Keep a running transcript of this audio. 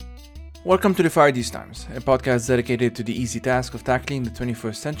Welcome to the Fire These Times, a podcast dedicated to the easy task of tackling the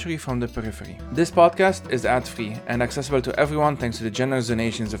 21st century from the periphery. This podcast is ad-free and accessible to everyone thanks to the generous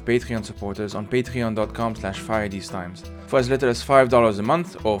donations of Patreon supporters on patreon.com/firethesetimes. For as little as $5 a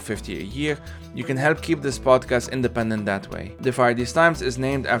month or $50 a year, you can help keep this podcast independent that way. The Fire These Times is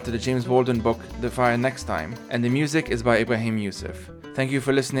named after the James Baldwin book The Fire Next Time, and the music is by Ibrahim Youssef. Thank you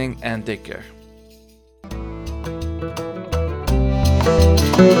for listening and take care.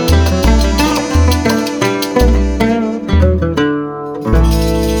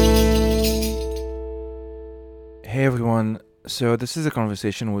 Hey everyone, so this is a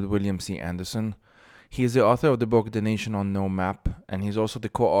conversation with William C. Anderson. He is the author of the book The Nation on No Map, and he's also the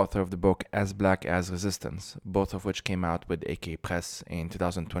co-author of the book As Black as Resistance, both of which came out with AK Press in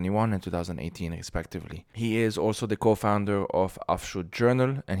 2021 and 2018 respectively. He is also the co-founder of Offshoot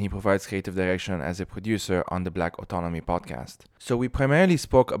Journal, and he provides creative direction as a producer on the Black Autonomy podcast. So we primarily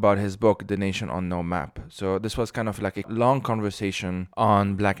spoke about his book The Nation on No Map. So this was kind of like a long conversation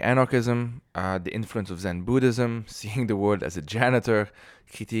on Black anarchism, the influence of Zen Buddhism, seeing the world as a janitor,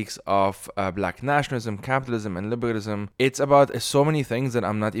 critiques of Black nationalism, capitalism, and liberalism. It's about so many things that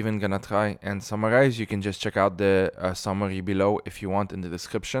I'm not even gonna try and summarize. You can just check out the summary below if you want in the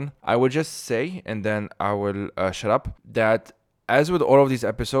description. I will just say, and then I will shut up, that as with all of these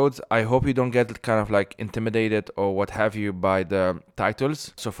episodes, I hope you don't get kind of like intimidated or what have you by the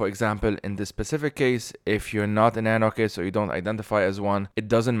titles. So for example, in this specific case, if you're not an anarchist or you don't identify as one, it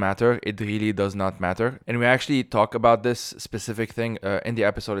doesn't matter. It really does not matter. And we actually talk about this specific thing in the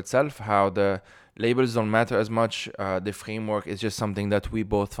episode itself, how the labels don't matter as much. The framework is just something that we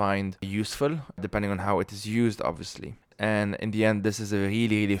both find useful, depending on how it is used, obviously. And in the end, this is a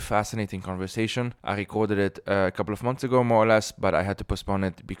really fascinating conversation. I recorded it a couple of months ago, more or less, but I had to postpone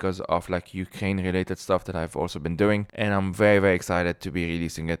it because of like Ukraine-related stuff that I've also been doing. And I'm very excited to be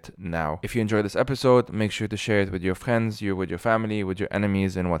releasing it now. If you enjoyed this episode, make sure to share it with your friends, with your family, with your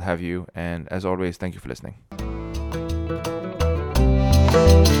enemies, and what have you. And as always, thank you for listening.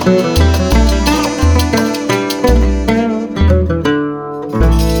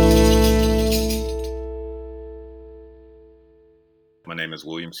 My name is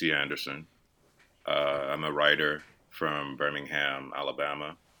William C. Anderson. I'm a writer from Birmingham,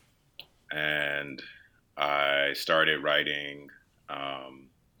 Alabama, and I started writing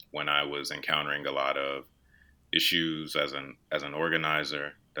when I was encountering a lot of issues as an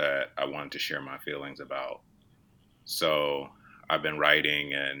organizer that I wanted to share my feelings about. So I've been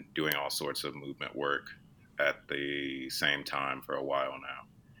writing and doing all sorts of movement work at the same time for a while now,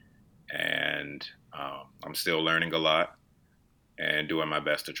 and I'm still learning a lot and doing my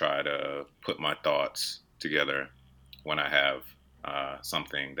best to try to put my thoughts together when I have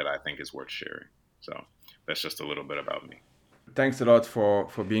something that I think is worth sharing. So that's just a little bit about me. Thanks a lot for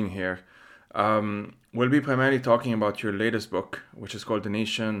being here. We'll be primarily talking about your latest book, which is called The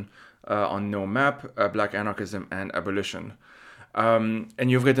Nation on No Map, Black Anarchism and Abolition. And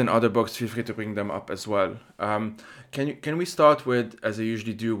you've written other books, feel free to bring them up as well. Can we start with, as I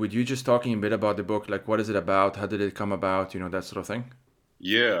usually do, with you just talking a bit about the book, like what is it about, how did it come about, that sort of thing?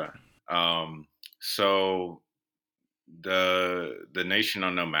 Yeah. So the Nation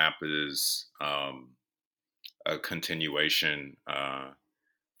on No Map is a continuation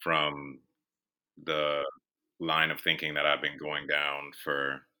from the line of thinking that I've been going down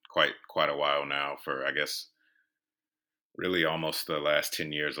for quite a while now, for I guess really almost the last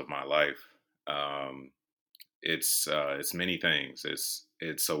 10 years of my life. It's many things.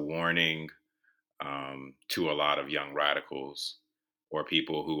 It's a warning to a lot of young radicals or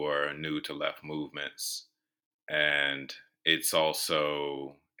people who are new to left movements, and it's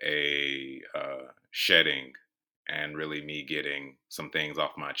also a shedding and really me getting some things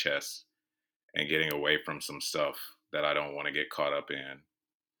off my chest and getting away from some stuff that I don't want to get caught up in.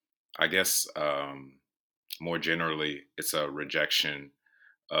 I guess more generally, it's a rejection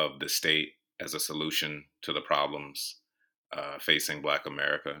of the state as a solution to the problems facing Black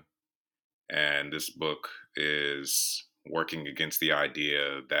America. And this book is working against the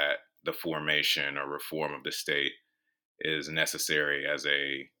idea that the formation or reform of the state is necessary as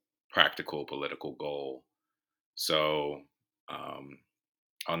a practical political goal. So,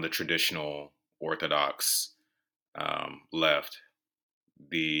 on the traditional Orthodox left,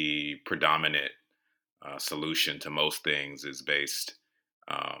 the predominant solution to most things is based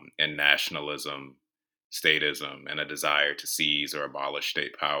in nationalism, statism, and a desire to seize or abolish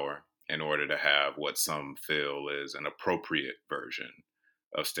state power in order to have what some feel is an appropriate version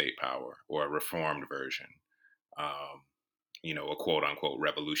of state power or a reformed version, a quote unquote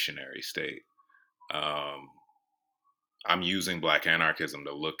revolutionary state. Um, I'm using Black anarchism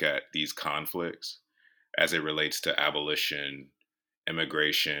to look at these conflicts as it relates to abolition,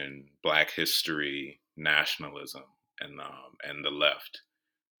 immigration, Black history, nationalism, and the left.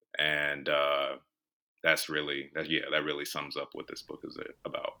 And that's really that. Yeah, that really sums up what this book is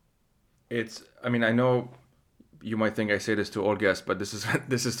about. It's, I mean, I know you might think I say this to all guests, but this is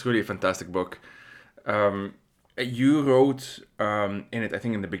this is truly a fantastic book. Um, you wrote in it, I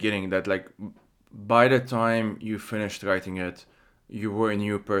think, in the beginning that like by the time you finished writing it, you were a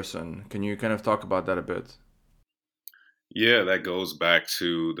new person. Can you kind of talk about that a bit? Yeah, that goes back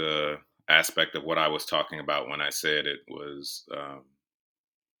to the aspect of what I was talking about when I said it was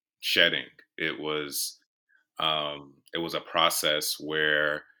shedding. It was it was a process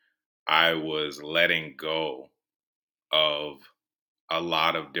where I was letting go of a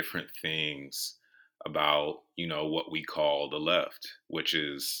lot of different things about, what we call the left, which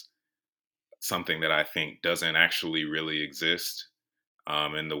is something that I think doesn't actually really exist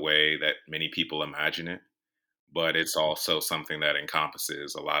in the way that many people imagine it. But it's also something that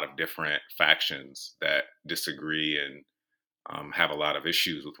encompasses a lot of different factions that disagree and have a lot of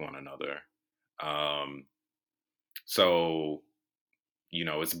issues with one another. Um, so,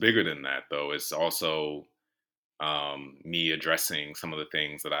 it's bigger than that, though. It's also me addressing some of the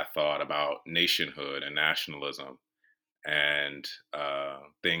things that I thought about nationhood and nationalism and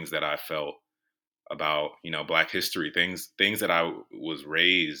things that I felt about Black history, things that I was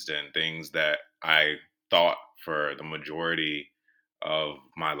raised and things that I thought for the majority of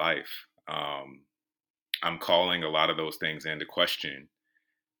my life. I'm calling a lot of those things into question,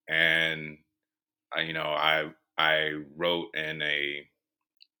 and I wrote in a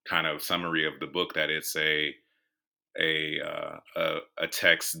kind of summary of the book that it's a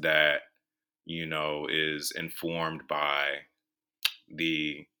text that is informed by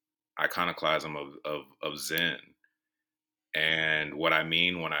the iconoclasm of Zen. And what I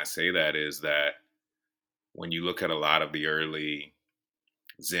mean when I say that is that when you look at a lot of the early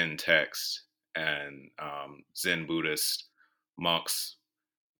Zen texts and Zen Buddhist monks,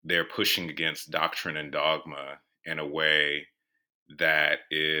 they're pushing against doctrine and dogma in a way that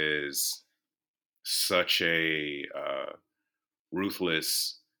is such a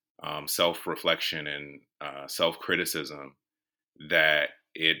ruthless self reflection and self criticism that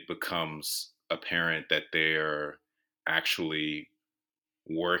it becomes apparent that they're actually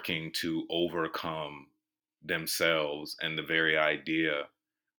working to overcome themselves and the very idea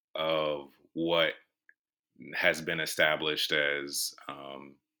of what has been established as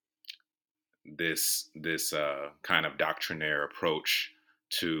this kind of doctrinaire approach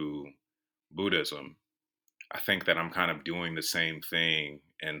to Buddhism. I think that I'm kind of doing the same thing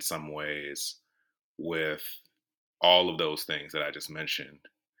in some ways with all of those things that I just mentioned,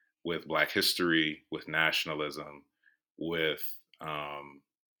 with Black history, with nationalism, with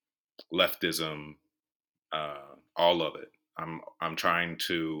leftism, all of it. I'm trying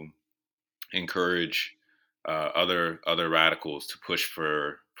to encourage other radicals to push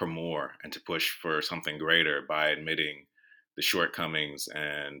for more and to push for something greater by admitting the shortcomings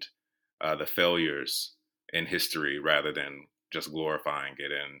and the failures in history rather than just glorifying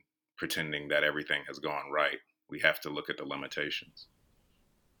it and pretending that everything has gone right. We have to look at the limitations.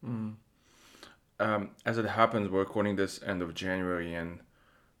 Mm. As it happens, we're recording this end of January, and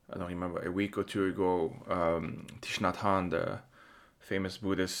I don't remember, a week or two ago, Thich Nhat Hanh, the famous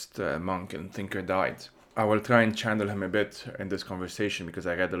Buddhist monk and thinker, died. I will try and channel him a bit in this conversation because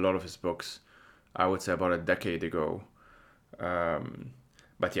I read a lot of his books, I would say about a decade ago. Um,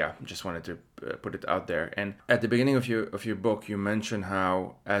 but yeah, just wanted to put it out there. And at the beginning of your book, you mention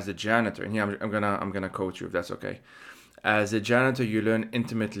how, as a janitor, and yeah, I'm gonna quote you if that's okay. As a janitor, you learn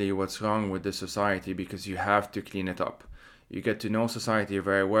intimately what's wrong with the society because you have to clean it up. You get to know society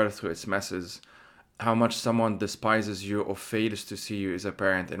very well through its messes. How much someone despises you or fails to see you is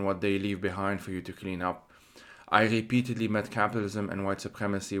apparent in what they leave behind for you to clean up. I repeatedly met capitalism and white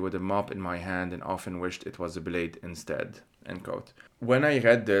supremacy with a mop in my hand and often wished it was a blade instead. End quote. When I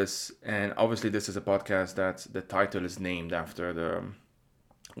read this, and obviously this is a podcast that the title is named after the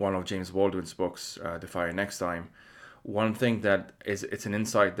one of James Baldwin's books, The Fire Next Time. One thing that is, it's an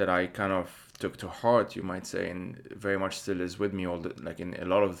insight that I kind of took to heart, you might say, and very much still is with me all the, like in a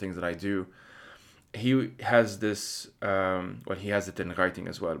lot of the things that I do. He has this, well, he has it in writing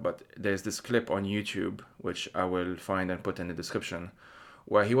as well, but there's this clip on YouTube, which I will find and put in the description,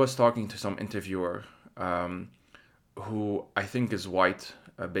 where he was talking to some interviewer who I think is white,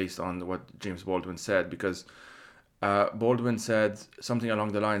 based on what James Baldwin said, because Baldwin said something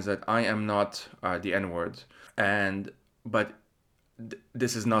along the lines that I am not the N word, and but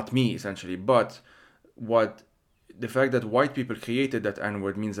this is not me essentially. But what the fact that white people created that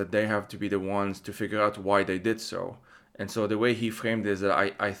N-word means that they have to be the ones to figure out why they did so. And so the way he framed it is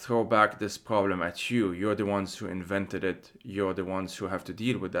that I throw back this problem at you. You're the ones who invented it. You're the ones who have to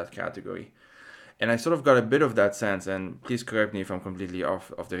deal with that category. And I sort of got a bit of that sense, and please correct me if I'm completely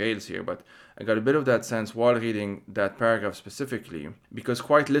off the rails here, but I got a bit of that sense while reading that paragraph specifically, because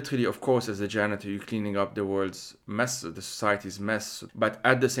quite literally, of course, as a janitor, you're cleaning up the world's mess, the society's mess, but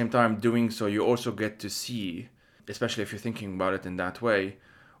at the same time doing so, you also get to see, especially if you're thinking about it in that way,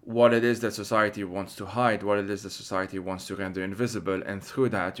 what it is that society wants to hide, what it is that society wants to render invisible, and through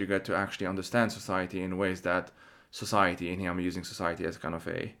that, you get to actually understand society in ways that society, and here I'm using society as kind of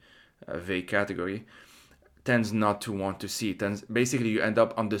a vague category, tends not to want to see. Basically, you end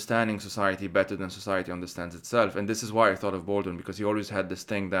up understanding society better than society understands itself. And this is why I thought of Baldwin, because he always had this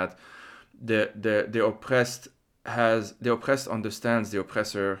thing that the oppressed understands the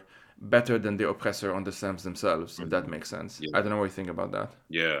oppressor better than the oppressor understands themselves, if that makes sense. Yeah. I don't know what you think about that.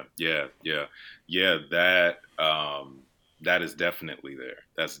 Yeah. That is definitely there.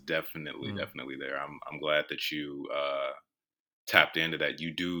 That's definitely there. I'm glad that you tapped into that.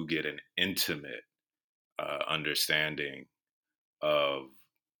 You do get an intimate understanding of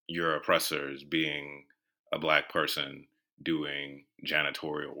your oppressors being a Black person doing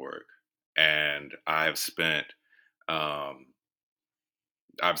janitorial work, and um,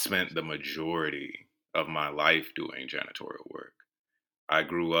 I've spent the majority of my life doing janitorial work. I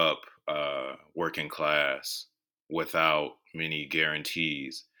grew up working class without many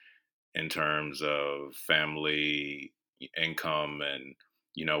guarantees in terms of family income, and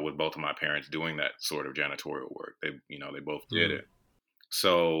with both of my parents doing that sort of janitorial work. They both did Mm. it.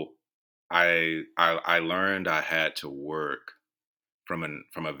 So I learned I had to work from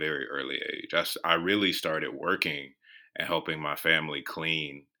a very early age. I really started working and helping my family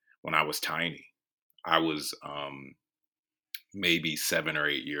clean when I was tiny. I was maybe 7 or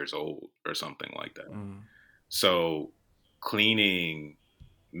 8 years old or something like that. Mm. So cleaning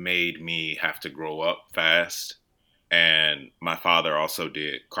made me have to grow up fast. And my father also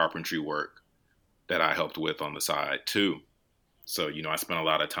did carpentry work that I helped with on the side too. So, I spent a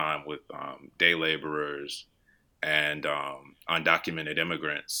lot of time with day laborers and undocumented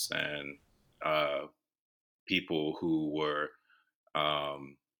immigrants and uh, people who were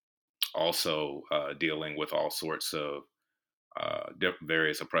um, also dealing with all sorts of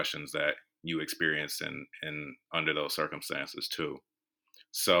various oppressions that you experience in under those circumstances too.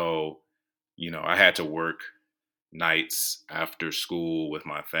 So, I had to work nights after school with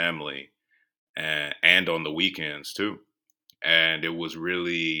my family and on the weekends too. And it was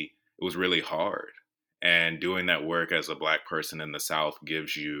really hard. And doing that work as a Black person in the South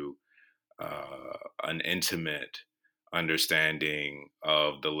gives you an intimate understanding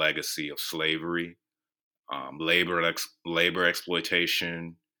of the legacy of slavery, labor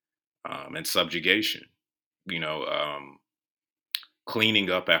exploitation, and subjugation. You know, um, Cleaning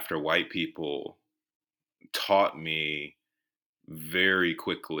up after white people taught me very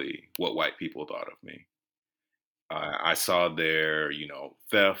quickly what white people thought of me. I saw their,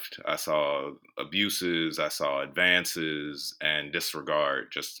 theft. I saw abuses. I saw advances, and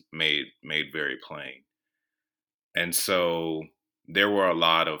disregard just made very plain. And so there were a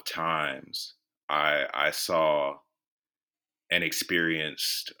lot of times I saw and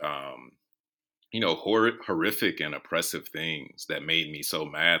experienced, horrific and oppressive things that made me so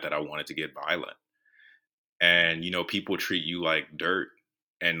mad that I wanted to get violent. And people treat you like dirt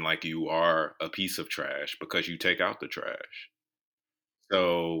and like you are a piece of trash because you take out the trash.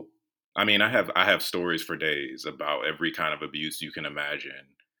 So, I mean, I have stories for days about every kind of abuse you can imagine.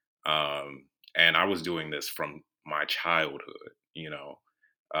 And I was doing this from my childhood,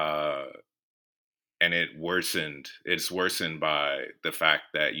 uh, and it's worsened by the fact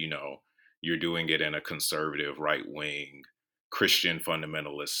that, you're doing it in a conservative, right wing, Christian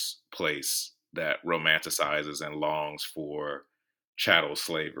fundamentalist place that romanticizes and longs for chattel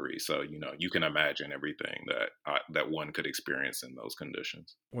slavery. So, you can imagine everything that one could experience in those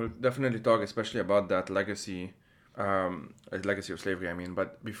conditions. We'll definitely talk, especially about that legacy of slavery. I mean,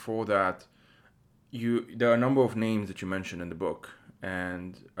 but before that, there are a number of names that you mentioned in the book,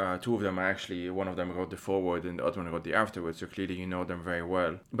 and two of them are actually, one of them wrote the foreword and the other one wrote the afterwards, so clearly you know them very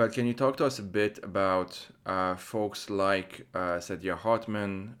well. But can you talk to us a bit about folks like Saidiya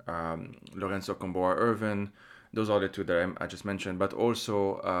Hartman, Lorenzo Comboa Irvin? Those are the two that I just mentioned, but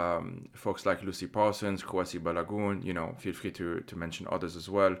also folks like Lucy Parsons, Kwasi Balagoon. Feel free to mention others as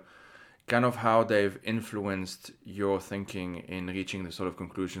well. Kind of how they've influenced your thinking in reaching the sort of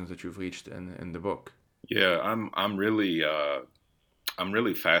conclusions that you've reached in the book. Yeah, I'm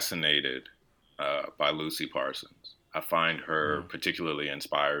really fascinated by Lucy Parsons. I find her Mm. particularly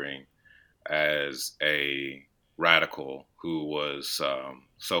inspiring as a radical who was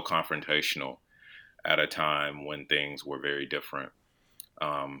so confrontational at a time when things were very different.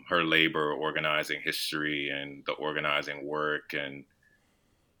 Her labor organizing history and the organizing work, and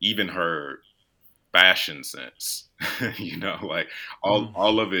even her fashion sense, like Mm.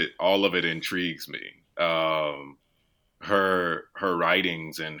 all of it intrigues me. Her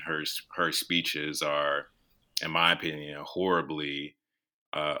writings and her speeches are, in my opinion, horribly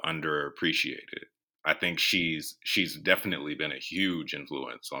underappreciated. I think she's definitely been a huge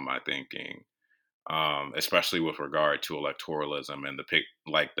influence on my thinking, especially with regard to electoralism and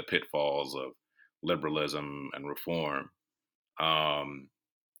the pitfalls of liberalism and reform. Um,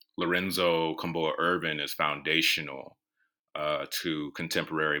 Lorenzo Camboa Irvin is foundational to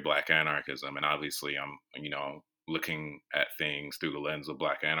contemporary Black anarchism, and obviously, I'm looking at things through the lens of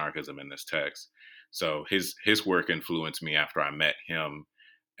Black anarchism in this text. So his work influenced me after I met him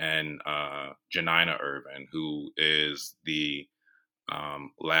and Janina Irvin, who is the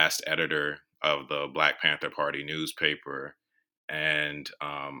last editor of the Black Panther Party newspaper and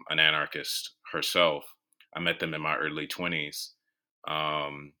an anarchist herself. I met them in my early 20s.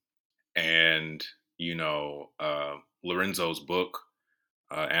 Um, and, Lorenzo's book,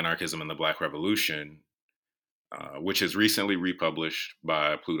 Anarchism and the Black Revolution, which is recently republished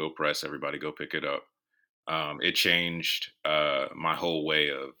by Pluto Press, everybody go pick it up. It changed my whole way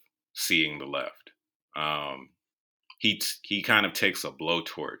of seeing the left. Um, he kind of takes a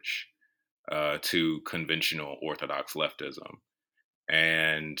blowtorch to conventional orthodox leftism,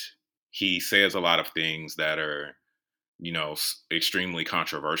 and he says a lot of things that are extremely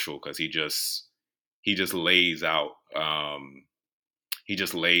controversial because he just lays out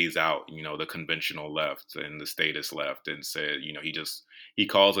the conventional left and the statist left, and said he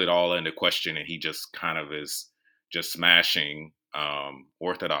calls it all into question, and he just kind of is just smashing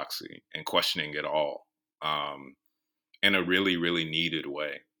orthodoxy and questioning it all um, in a really really needed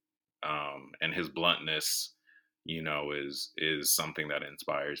way. And his bluntness is something that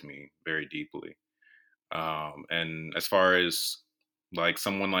inspires me very deeply. And as far as like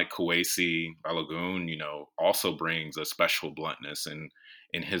someone like Kwesi Balagoon, also brings a special bluntness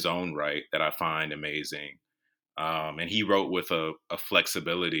in his own right that I find amazing. And he wrote with a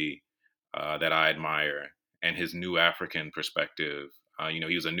flexibility that I admire, and his New African perspective.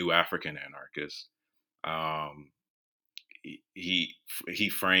 He was a New African anarchist. Um, he he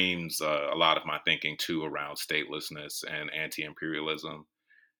frames a lot of my thinking too around statelessness and anti-imperialism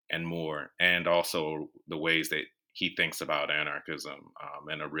and more, and also the ways that he thinks about anarchism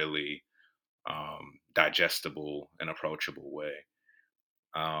in a really digestible and approachable way.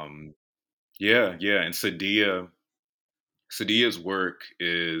 Um, yeah, yeah, and Sadia's work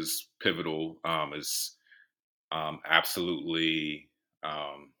is pivotal. Is absolutely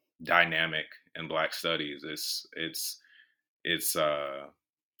dynamic in Black studies. It's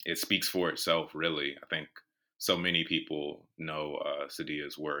it speaks for itself, really. I think so many people know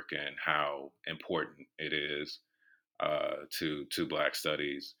Sadia's work and how important it is to Black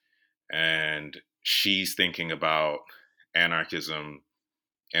studies, and she's thinking about anarchism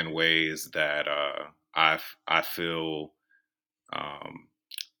in ways that I feel um,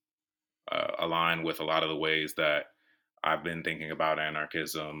 align with a lot of the ways that I've been thinking about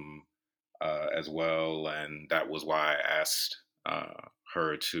anarchism as well, and that was why I asked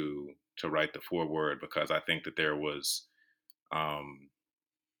her to write the foreword, because I think that there was um,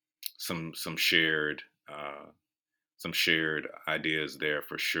 some shared some shared ideas there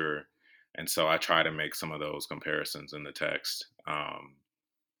for sure. And so I try to make some of those comparisons in the text.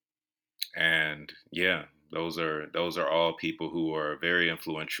 And yeah, those are all people who are very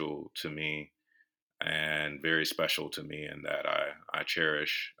influential to me and very special to me, and that I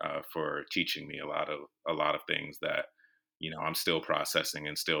cherish for teaching me a lot of things that I'm still processing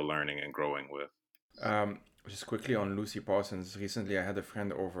and still learning and growing with. Just quickly on Lucy Parsons. Recently, I had a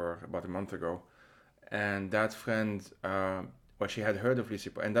friend over about a month ago, and that friend, well, she had heard of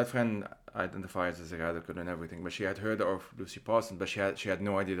and that friend identifies as a radical and everything, but she had heard of Lucy Parsons, but she had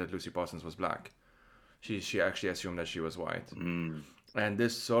no idea that Lucy Parsons was black. She actually assumed that she was white, Mm, and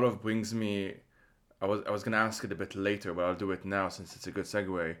this sort of brings me. I was gonna ask it a bit later, but I'll do it now since it's a good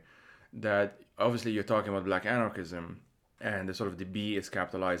segue. That obviously you're talking about black anarchism, and the sort of the B is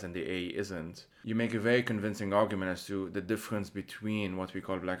capitalized and the A isn't. You make a very convincing argument as to the difference between what we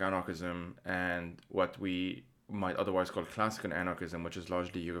call black anarchism and what we might otherwise call classical anarchism, which is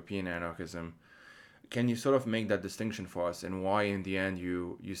largely European anarchism. Can you sort of make that distinction for us, and why in the end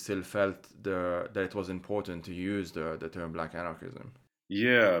you still felt that it was important to use the term black anarchism?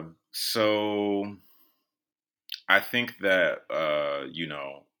 Yeah. So I think that,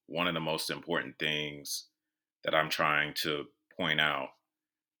 one of the most important things that I'm trying to point out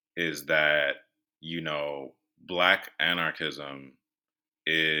is that, Black anarchism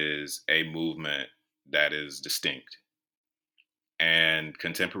is a movement that is distinct. And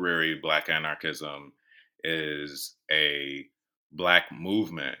contemporary Black anarchism is a Black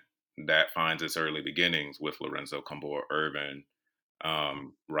movement that finds its early beginnings with Lorenzo Cambor Urban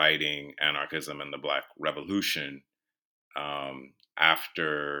writing Anarchism and the Black Revolution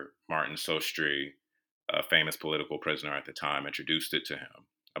after Martin Sostre, a famous political prisoner at the time, introduced it to him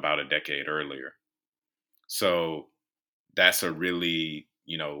about a decade earlier. So that's a really,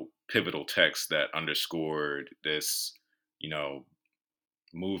 pivotal text that underscored this, you know,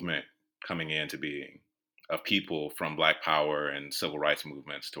 movement coming into being of people from Black Power and civil rights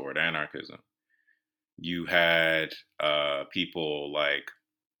movements toward anarchism. You had people like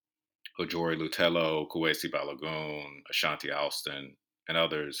Ojori Lutelo, Kwesi Balagoon, Ashanti Alston, and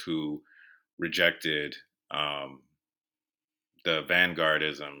others who rejected um, the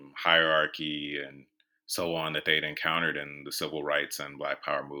vanguardism, hierarchy, and so on that they'd encountered in the civil rights and Black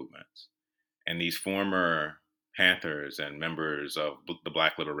Power movements. And these former Panthers and members of the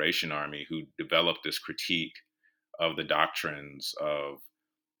Black Liberation Army who developed this critique of the doctrines of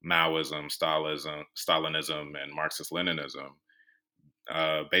Maoism, Stalinism, and Marxist Leninism,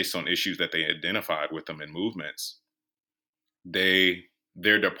 based on issues that they identified with them in movements, they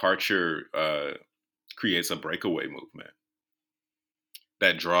their departure creates a breakaway movement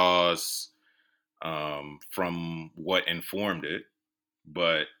that draws from what informed it,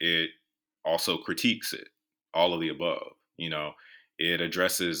 but it also critiques it, all of the above. It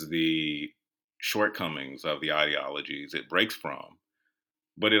addresses the shortcomings of the ideologies it breaks from,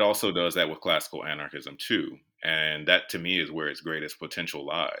 but it also does that with classical anarchism too. And that to me is where its greatest potential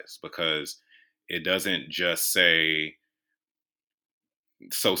lies, because it doesn't just say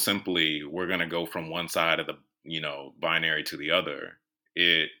so simply, we're going to go from one side of the, binary to the other.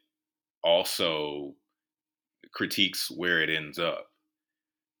 It also critiques where it ends up.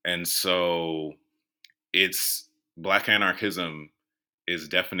 And so it's Black anarchism is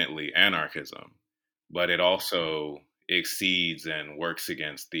definitely anarchism, but it also exceeds and works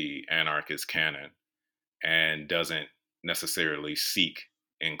against the anarchist canon and doesn't necessarily seek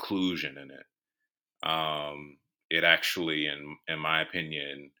inclusion in it. It actually, in my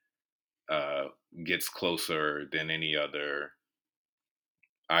opinion, uh, gets closer than any other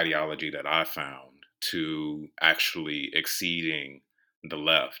ideology that I found to actually exceeding the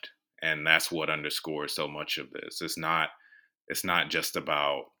left, and that's what underscores so much of this. It's not just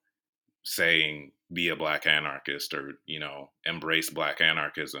about saying be a Black anarchist or embrace Black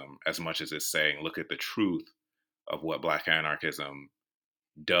anarchism, as much as it's saying look at the truth of what Black anarchism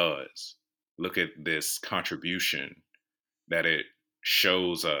does. Look at this contribution that it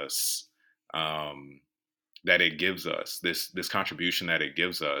shows us, um, that it gives us, this contribution that it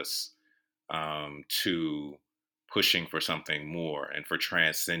gives us, to pushing for something more and for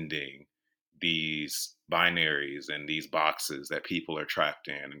transcending these binaries and these boxes that people are trapped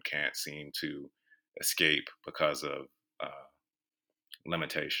in and can't seem to escape because of uh,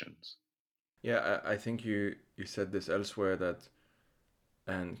 limitations. Yeah, I think you said this elsewhere that,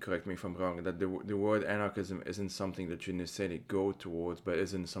 and correct me if I'm wrong, that the word anarchism isn't something that you necessarily go towards, but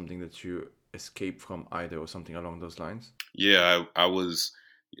isn't something that you escape from either, or something along those lines. Yeah, I was.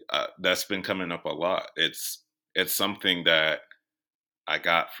 That's been coming up a lot. It's something that I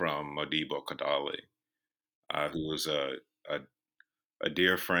got from Modibo Kadali, who was a a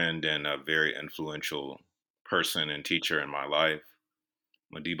dear friend and a very influential person and teacher in my life.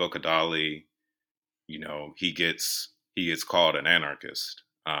 Modibo Kadali, he gets called an anarchist,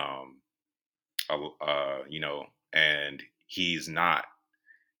 and he's not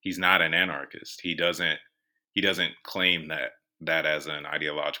an anarchist. He doesn't claim that as an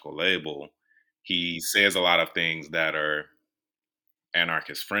ideological label. He says a lot of things that are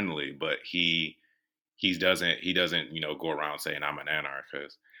anarchist friendly, but he doesn't go around saying I'm an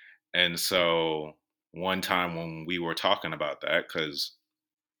anarchist. And so one time when we were talking about that, because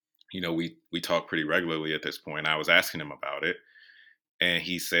we talk pretty regularly at this point, I was asking him about it, and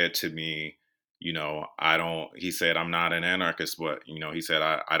he said to me, I don't. He said I'm not an anarchist, but he said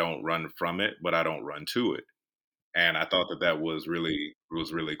I don't run from it, but I don't run to it. And I thought that was really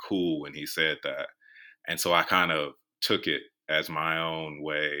cool when he said that. And so I kind of took it as my own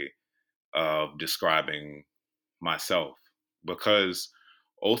way of describing myself, because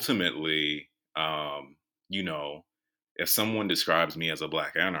ultimately, um, you know, if someone describes me as a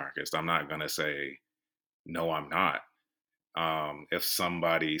Black anarchist, I'm not going to say, no, I'm not. If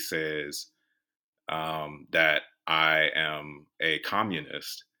somebody says that I am a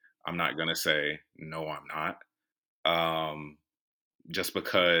communist, I'm not going to say, no, I'm not. Um, just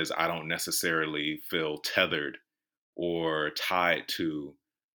because I don't necessarily feel tethered or tied to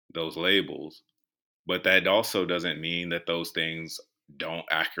those labels. But that also doesn't mean that those things don't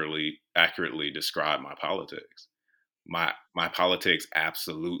accurately describe my politics. My politics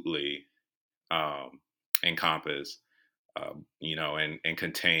absolutely um, encompass, and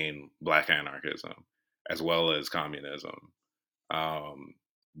contain Black anarchism as well as communism. Um,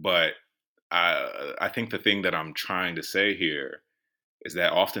 but I think the thing that I'm trying to say here is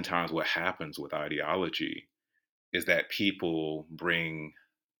that oftentimes what happens with ideology is that people bring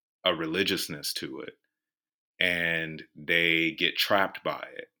a religiousness to it and they get trapped by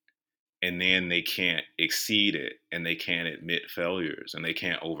it, and then they can't exceed it and they can't admit failures and they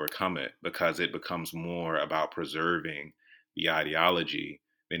can't overcome it because it becomes more about preserving the ideology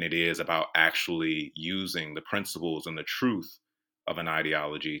than it is about actually using the principles and the truth of an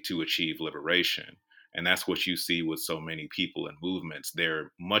ideology to achieve liberation. And that's what you see with so many people and movements.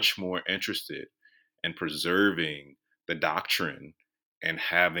 They're much more interested in preserving the doctrine and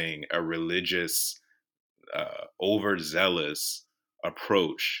having a religious, overzealous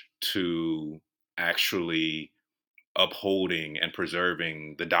approach to actually upholding and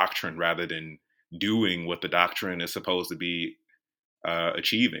preserving the doctrine rather than doing what the doctrine is supposed to be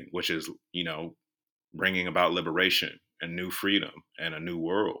achieving, which is, bringing about liberation and new freedom and a new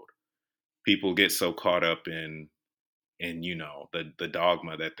world. People get so caught up in the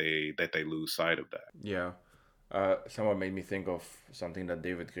dogma that they lose sight of that. Yeah. Someone made me think of something that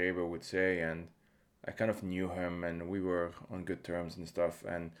David Graeber would say, and I kind of knew him, and we were on good terms and stuff.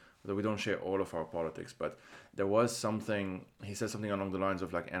 And although we don't share all of our politics, but there was something he said something along the lines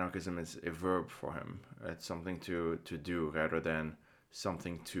of like anarchism is a verb for him. It's something to do rather than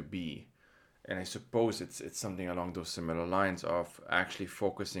something to be. And I suppose it's something along those similar lines of actually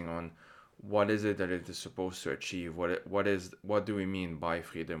focusing on what is it that it is supposed to achieve, what do we mean by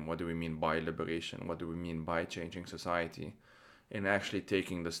freedom, what do we mean by liberation, what do we mean by changing society, and actually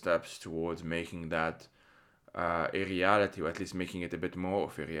taking the steps towards making that a reality, or at least making it a bit more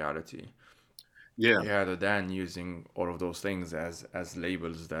of a reality, Yeah, rather than using all of those things as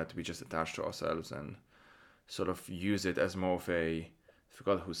labels that we just attach to ourselves and sort of use it as more of a, I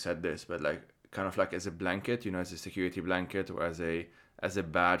forgot who said this, but like kind of like as a blanket, as a security blanket, or as a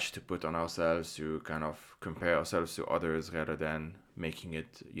badge to put on ourselves to kind of compare ourselves to others rather than making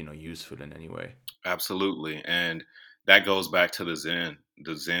it, useful in any way. absolutely. And that goes back to the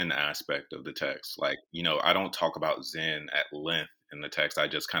Zen aspect of the text. Like, I don't talk about Zen at length in the text. I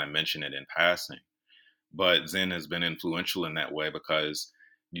just kind of mention it in passing. But Zen has been influential in that way because,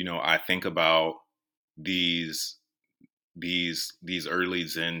 I think about these these early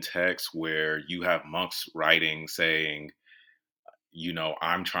Zen texts where you have monks writing saying,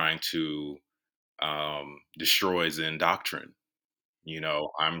 I'm trying to destroy Zen doctrine.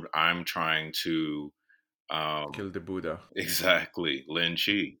 I'm trying to um, Kill the Buddha. exactly, Lin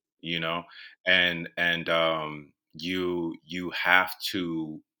Chi, and you have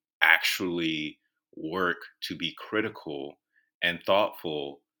to actually work to be critical and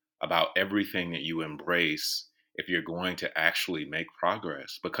thoughtful about everything that you embrace if you're going to actually make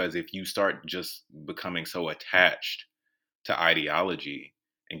progress. Because if you start just becoming so attached to ideology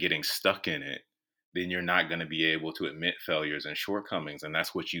and getting stuck in it, then you're not going to be able to admit failures and shortcomings. And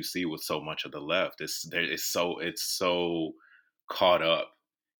that's what you see with so much of the left. It's so caught up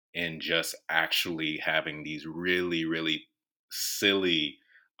in just actually having these really, really silly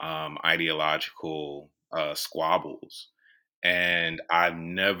ideological squabbles. And I've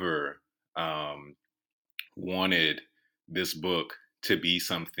never um, wanted this book to be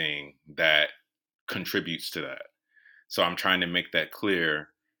something that contributes to that. So I'm trying to make that clear.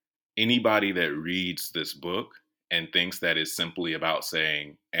 Anybody that reads this book and thinks that it's simply about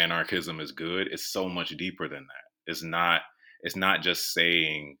saying anarchism is good, it's so much deeper than that. It's not just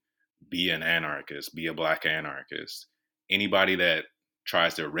saying be an anarchist, be a black anarchist. Anybody that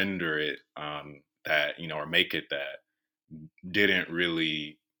tries to render it that, or make it that, didn't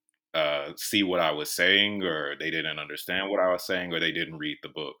really see what I was saying, or they didn't understand what I was saying, or they didn't read the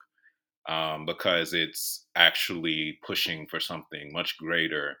book, because it's actually pushing for something much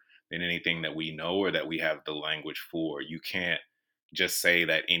greater than anything that we know or that we have the language for. You can't just say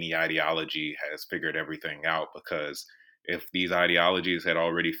that any ideology has figured everything out, because if these ideologies had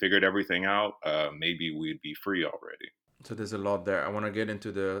already figured everything out, maybe we'd be free already. So there's a lot there. I want to get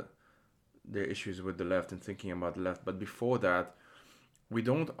into the issues with the left and thinking about the left, but before that, we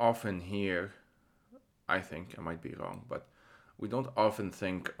don't often hear, I think I might be wrong, but we don't often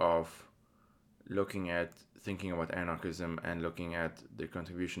think of thinking about anarchism and looking at the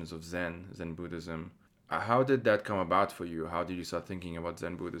contributions of Zen Buddhism. How did that come about for you? How did you start thinking about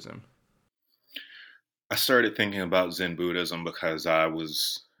Zen Buddhism? I started thinking about Zen Buddhism because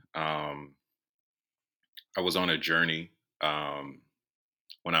um, I was on a journey um,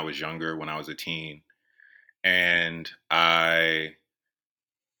 when I was younger, when I was a teen, and I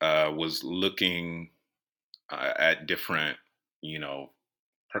was looking at different, you know,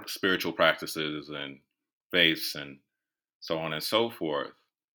 spiritual practices and faiths and so on and so forth.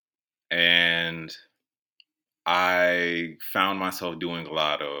 And I found myself doing a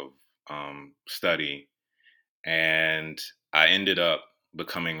lot of study, and I ended up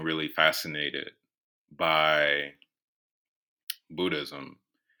becoming really fascinated by Buddhism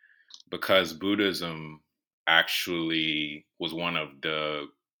because Buddhism actually was one of the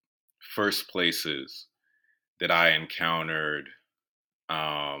first places that I encountered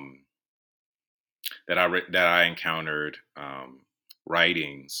um, that I encountered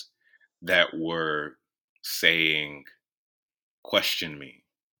writings that were saying question me,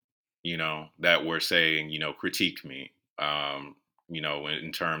 that were saying, critique me,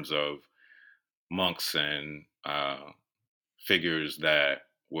 in terms of monks and figures that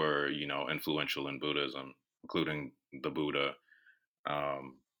were, influential in Buddhism, including the Buddha.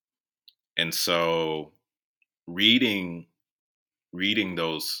 Um, and so reading reading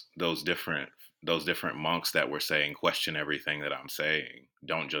those different monks that were saying question everything that I'm saying,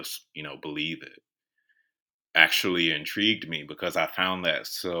 don't just, believe it, actually intrigued me because I found that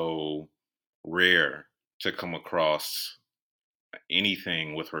so rare to come across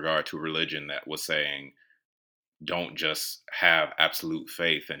anything with regard to religion that was saying don't just have absolute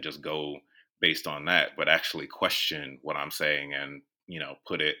faith and just go based on that, but actually question what I'm saying and,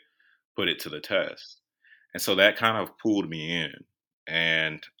 put it to the test. And so that kind of pulled me in.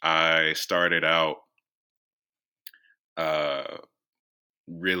 And I started out uh,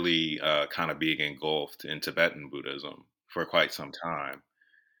 really kind of being engulfed in Tibetan Buddhism for quite some time.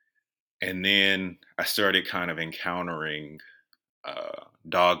 And then I started kind of encountering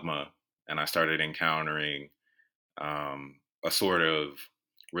dogma, and I started encountering a sort of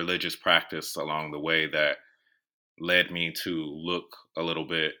religious practice along the way that led me to look a little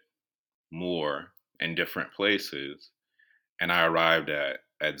bit more in different places. And I arrived at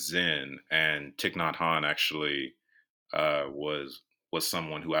Zen, and Thich Nhat Hanh actually was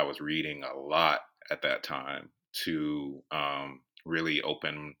someone who I was reading a lot at that time to really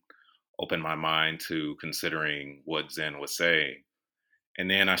open my mind to considering what Zen was saying. And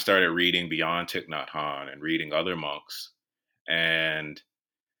then I started reading beyond Thich Nhat Hanh and reading other monks, and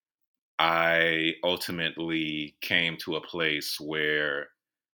I ultimately came to a place where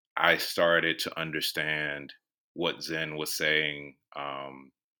I started to understand what Zen was saying,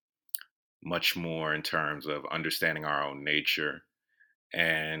 much more in terms of understanding our own nature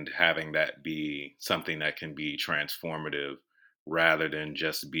and having that be something that can be transformative rather than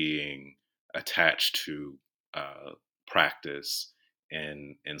just being attached to practice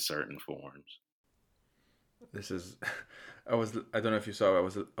in certain forms. This is, I don't know if you saw,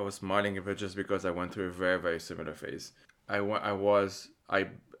 I was smiling a bit just because I went through a very, very similar phase. I was, I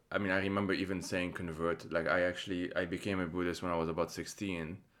mean, I remember even saying convert. Like I became a Buddhist when I was about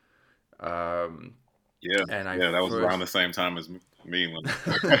 16. Um, Yeah, and I yeah, that was around the first, same time as me when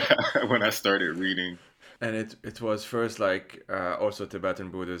when I started reading. and it was first like also Tibetan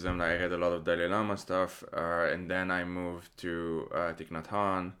Buddhism. Like, I read a lot of Dalai Lama stuff, and then I moved to Thich Nhat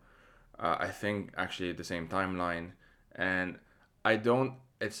Hanh. I think actually the same timeline, and I don't.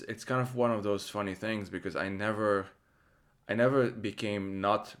 It's kind of one of those funny things because I never became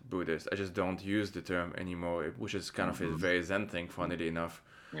not Buddhist. I just don't use the term anymore, which is kind of a Hmm. very Zen thing, funnily enough.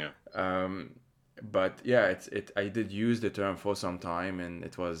 Yeah, Um, but yeah, it. I did use the term for some time, and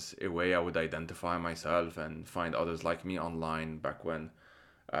it was a way I would identify myself and find others like me online back when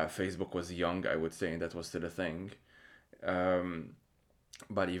Facebook was young, I would say, and that was still a thing. Um,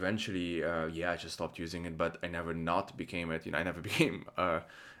 but eventually, yeah, I just stopped using it. But I never not became it. I never became.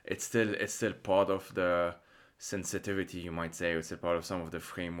 It's still part of the sensitivity, you might say. It's still part of some of the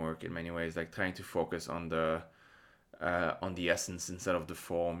framework in many ways, like trying to focus on the essence instead of the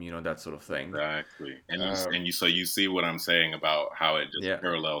form. That sort of thing. exactly. And Um, you so you see what I'm saying about how it just yeah,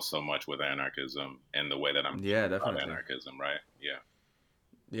 parallels so much with anarchism and the way that I'm yeah, thinking about definitely. anarchism, right? Yeah.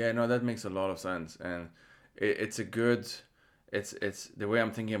 Yeah, no, that makes a lot of sense, and it's a good. It's the way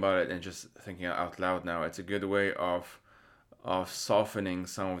I'm thinking about it, and just thinking out loud now. It's a good way of softening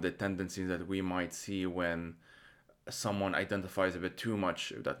some of the tendencies that we might see when someone identifies a bit too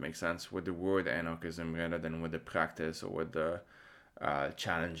much, if that makes sense, with the word anarchism rather than with the practice or with the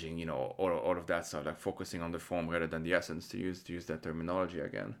challenging, all of that stuff, like focusing on the form rather than the essence, to use that terminology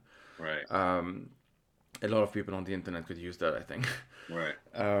again. Right. Um, a lot of people on the internet could use that, I think. Right.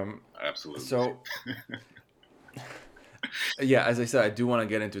 Um, Absolutely. so yeah, as I said, I do want to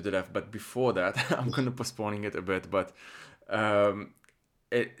get into the left, but before that, I'm kind of postponing it a bit. But um,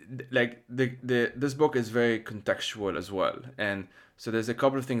 it like the this book is very contextual as well, and so there's a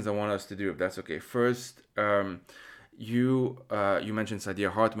couple of things I want us to do, if that's okay. First, you mentioned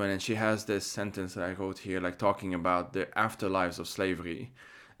Saidiya Hartman, and she has this sentence that I wrote here, like talking about the afterlives of slavery,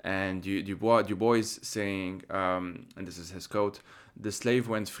 and Du Bois saying, and this is his quote: "The slave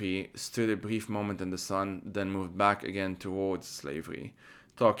went free, stood a brief moment in the sun, then moved back again towards slavery."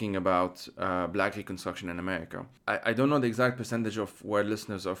 Talking about black reconstruction in America. I don't know the exact percentage of where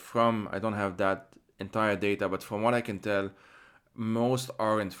listeners are from. I don't have that entire data, but from what I can tell, most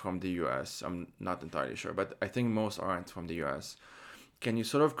aren't from the US. I'm not entirely sure, but I think most aren't from the US. Can you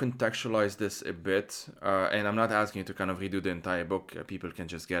sort of contextualize this a bit? And I'm not asking you to kind of redo the entire book. People can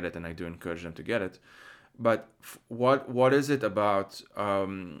just get it, and I do encourage them to get it. But what is it about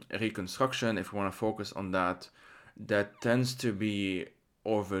Reconstruction, if we want to focus on that, that tends to be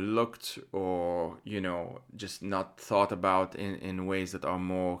overlooked or just not thought about in ways that are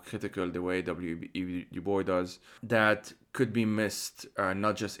more critical, the way W. Du Bois does, that could be missed,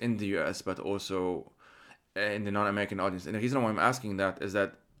 not just in the US but also in the non-American audience? And the reason why I'm asking that is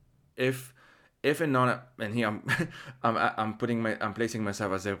that if if a non and here I'm placing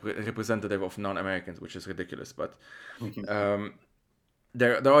myself as a representative of non-Americans, which is ridiculous, but um,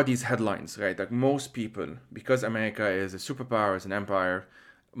 there are these headlines, right? Like most people, because America is a superpower, is an empire,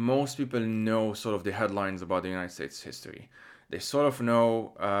 most people know sort of the headlines about the United States history. They sort of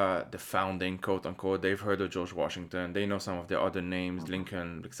know the founding, quote unquote. They've heard of George Washington. They know some of the other names,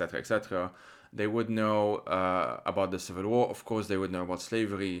 Lincoln, etc., etc. They would know about the Civil War. Of course, they would know about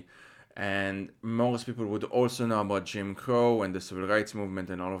slavery, and most people would also know about Jim Crow and the Civil Rights Movement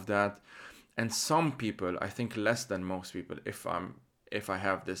and all of that. And some people, I think less than most people, if I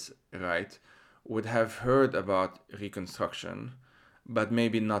have this right, would have heard about Reconstruction, but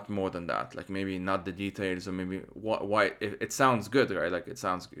maybe not more than that. Like maybe not the details, or maybe why it sounds good, right? Like it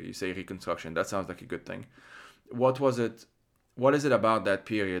sounds, you say Reconstruction, that sounds like a good thing. What was it? What is it about that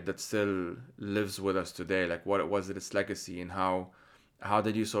period that still lives with us today? Like what was its legacy, and how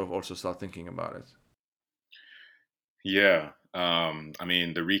did you sort of also start thinking about it? Yeah. I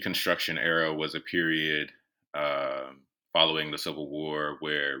mean, the Reconstruction era was a period uh, following the Civil War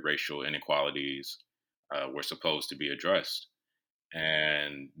where racial inequalities were supposed to be addressed.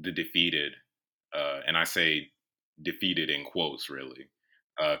 And the defeated, and I say defeated in quotes, really,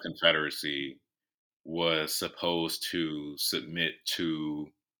 Confederacy was supposed to submit to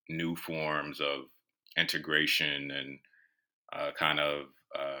new forms of integration and kind of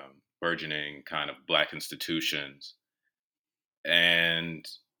burgeoning kind of Black institutions. And,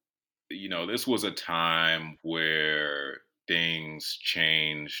 this was a time where things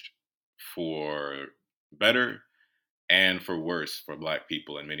changed for better and for worse for Black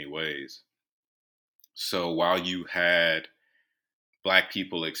people in many ways. So while you had Black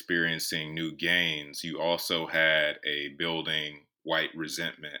people experiencing new gains, you also had a building white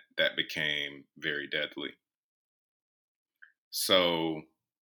resentment that became very deadly. So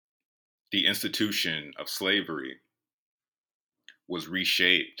the institution of slavery was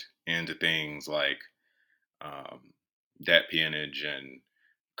reshaped into things like um, debt peonage and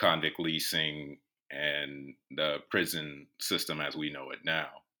convict leasing and the prison system as we know it now.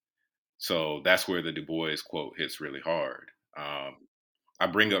 So that's where the Du Bois quote hits really hard. I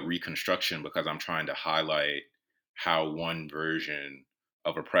bring up Reconstruction because I'm trying to highlight how one version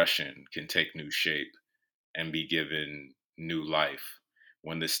of oppression can take new shape and be given new life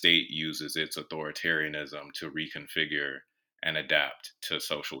when the state uses its authoritarianism to reconfigure and adapt to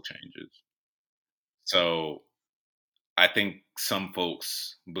social changes. So I think some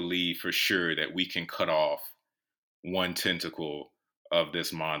folks believe for sure that we can cut off one tentacle of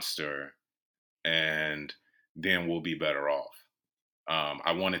this monster and then we'll be better off.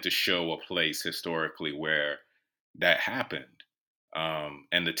 I wanted to show a place historically where that happened.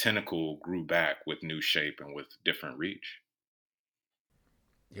 And the tentacle grew back with new shape and with different reach.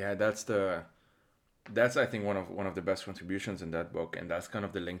 Yeah, that's I think one of the best contributions in that book, and that's kind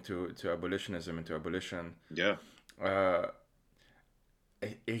of the link to abolitionism and to abolition. Yeah. Uh,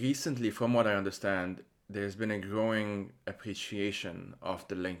 Recently, from what I understand, there's been a growing appreciation of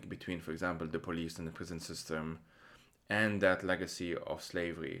the link between, for example, the police and the prison system, and that legacy of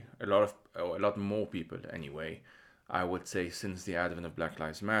slavery. A lot more people, anyway, I would say, since the advent of Black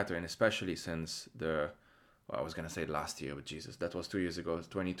Lives Matter, and especially since well, I was going to say last year, but Jesus, that was 2 years ago,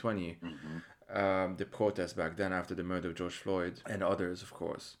 2020, Mm-hmm. the protests back then after the murder of George Floyd and others, of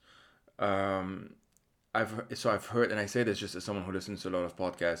course. Um, I've heard, and I say this just as someone who listens to a lot of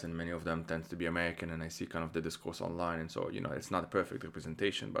podcasts, and many of them tend to be American, and I see kind of the discourse online, and so it's not a perfect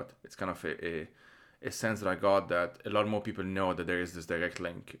representation, but it's kind of a sense that I got that a lot more people know that there is this direct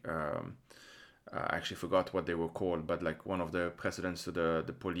link. I actually forgot what they were called, but like one of the precedents to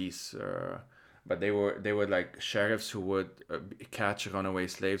the police. But they were like sheriffs who would catch runaway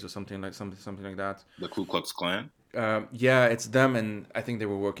slaves or something like that. The Ku Klux Klan. Yeah, it's them, and I think they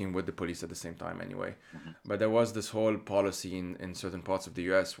were working with the police at the same time anyway. Mm-hmm. But there was this whole policy in certain parts of the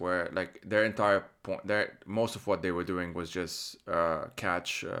U.S. where like their entire point, most of what they were doing was just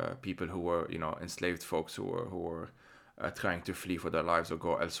catch people who were enslaved folks who were trying to flee for their lives or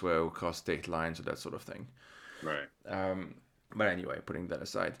go elsewhere or cross state lines or that sort of thing. Right. But anyway, putting that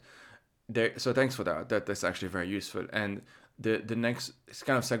aside, so thanks for that. That's actually very useful. And the next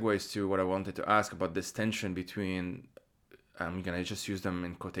kind of segues to what I wanted to ask about this tension between, I'm gonna just use them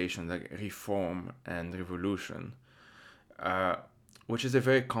in quotation, like reform and revolution, uh, which is a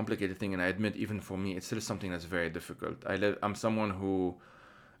very complicated thing. And I admit, even for me, it's still something that's very difficult. I'm someone who,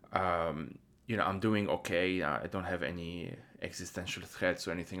 I'm doing okay. I don't have any existential threats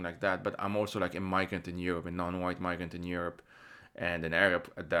or anything like that. But I'm also like a migrant in Europe, a non-white migrant in Europe, and an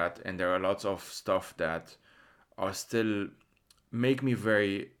Arab at that. And there are lots of stuff that are still make me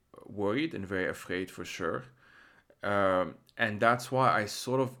very worried and very afraid for sure. And that's why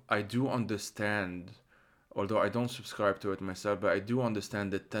I do understand, although I don't subscribe to it myself, but I do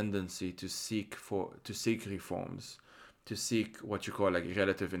understand the tendency to seek reforms, to seek what you call like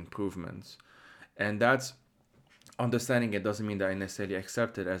relative improvements, and that's understanding it doesn't mean that I necessarily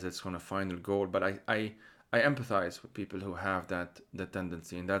accept it as its kind of final goal, but I empathize with people who have that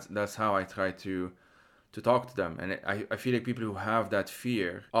tendency, and that's how I try to talk to them. And I feel like people who have that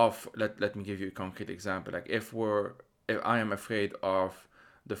fear of, let me give you a concrete example. Like if I am afraid of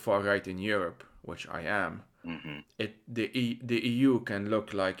the far right in Europe, which I am, Mm-hmm. the EU can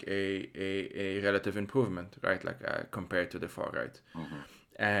look like a relative improvement, right? Like compared to the far right. Mm-hmm.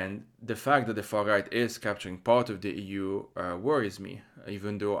 And the fact that the far right is capturing part of the EU worries me,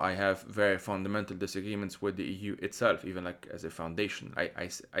 even though I have very fundamental disagreements with the EU itself, even like as a foundation.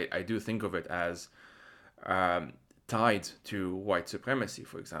 I do think of it as tied to white supremacy,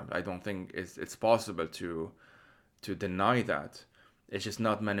 for example. I don't think it's possible to deny that. It's just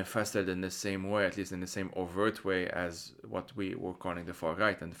not manifested in the same way, at least in the same overt way as what we were calling the far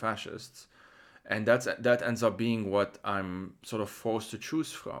right and fascists. And that ends up being what I'm sort of forced to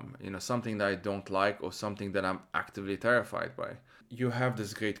choose from. Something that I don't like or something that I'm actively terrified by. You have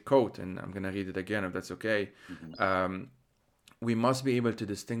this great quote, and I'm gonna read it again if that's okay. Mm-hmm. We must be able to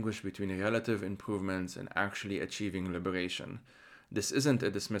distinguish between relative improvements and actually achieving liberation. This isn't a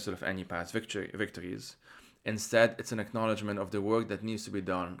dismissal of any past victories. Instead, it's an acknowledgement of the work that needs to be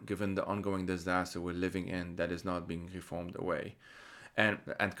done given the ongoing disaster we're living in that is not being reformed away. And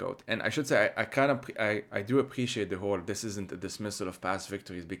end quote. And I should say, I do appreciate the whole this isn't a dismissal of past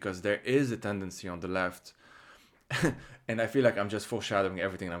victories, because there is a tendency on the left, and I feel like I'm just foreshadowing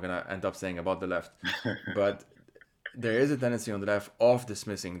everything I'm gonna end up saying about the left, but there is a tendency on the left of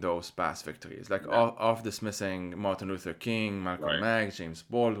dismissing those past victories, like Yeah. of dismissing Martin Luther King, Malcolm Right. X, James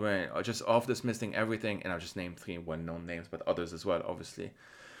Baldwin, or just of dismissing everything. And I'll just name three well-known names, but others as well, obviously,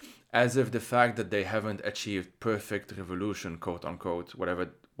 as if the fact that they haven't achieved perfect revolution, quote unquote,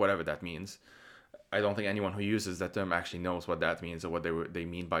 whatever that means. I don't think anyone who uses that term actually knows what that means or what they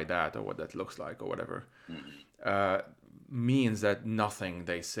mean by that or what that looks like or whatever. Mm-hmm. Means that nothing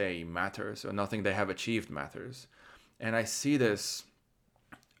they say matters or nothing they have achieved matters. And I see this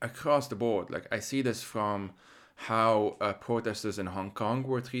across the board. Like I see this from how protesters in Hong Kong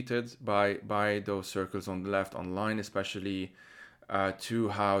were treated by those circles on the left online, especially, to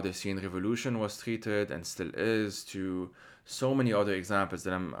how the Syrian revolution was treated and still is, to so many other examples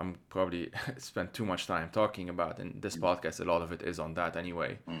that I'm probably spent too much time talking about. And this podcast, a lot of it is on that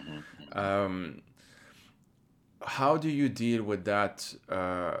anyway. Mm-hmm. Mm-hmm. How do you deal with that?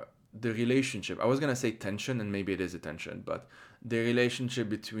 The relationship. I was gonna say tension, and maybe it is a tension, but the relationship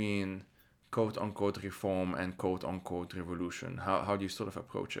between quote unquote reform and quote unquote revolution. How do you sort of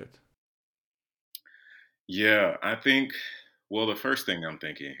approach it? Yeah, I think, well, the first thing I'm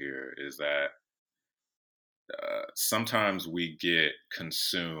thinking here is that sometimes we get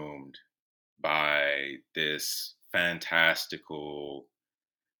consumed by this fantastical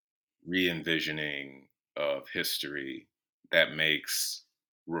re envisioning of history that makes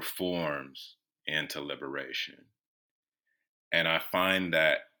reforms into liberation. And I find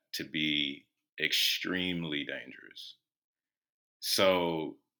that to be extremely dangerous.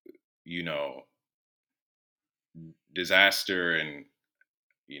 So, you know, disaster and,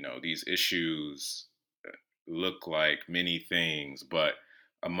 these issues look like many things, but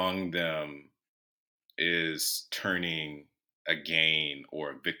among them is turning a gain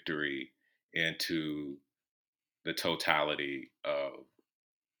or a victory into the totality of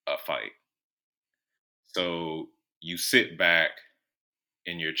a fight. So you sit back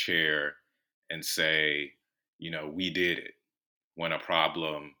in your chair and say, we did it when a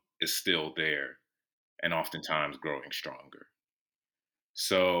problem is still there and oftentimes growing stronger.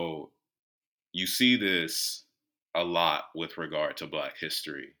 So you see this a lot with regard to Black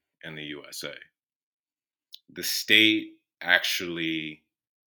history in the USA. The state actually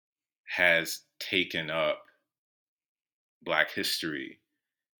has taken up Black history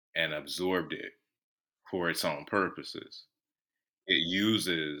and absorbed it for its own purposes. It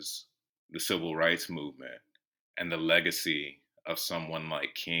uses the civil rights movement and the legacy of someone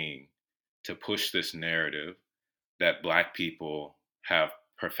like King to push this narrative that Black people have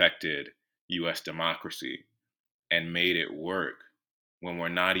perfected US democracy and made it work when we're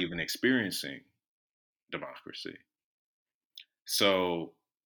not even experiencing democracy. So,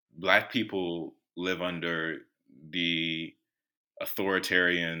 Black people live under the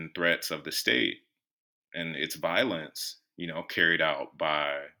authoritarian threats of the state and its violence, carried out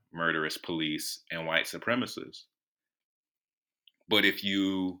by murderous police and white supremacists. But if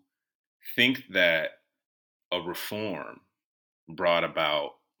you think that a reform brought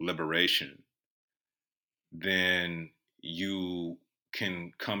about liberation, then you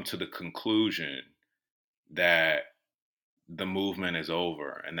can come to the conclusion that the movement is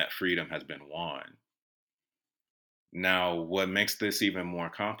over and that freedom has been won. Now, what makes this even more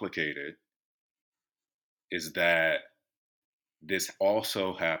complicated is that this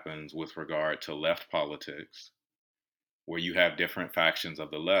also happens with regard to left politics, where you have different factions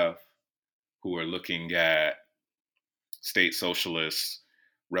of the left who are looking at state socialist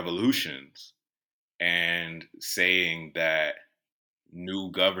revolutions and saying that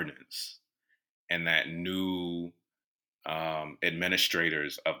new governance and that new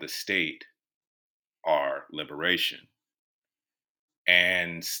administrators of the state are liberation.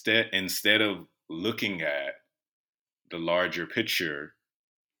 And instead of looking at the larger picture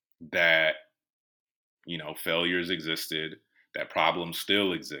that failures existed, that problems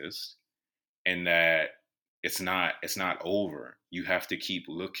still exist, and that it's not over. You have to keep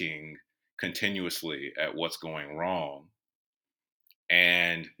looking continuously at what's going wrong,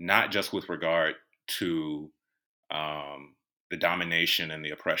 and not just with regard to the domination and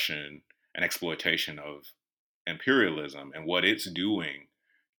the oppression and exploitation of imperialism and what it's doing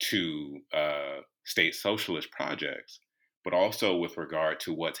to state socialist projects, but also with regard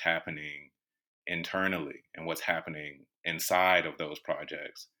to what's happening internally and what's happening inside of those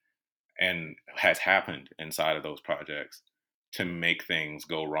projects and has happened inside of those projects to make things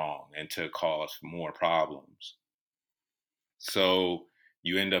go wrong and to cause more problems. So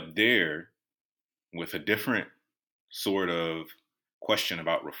you end up there with a different sort of question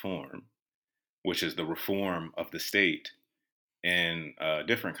about reform, which is the reform of the state in a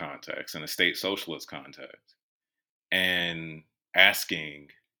different context, in a state socialist context, and asking,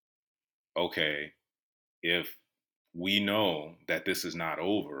 okay, if we know that this is not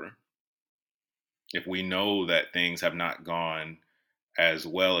over, if we know that things have not gone as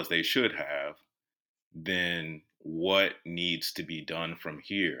well as they should have, then what needs to be done from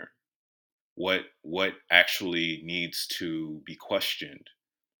here? What actually needs to be questioned?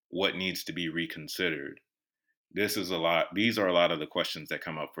 What needs to be reconsidered? These are a lot of the questions that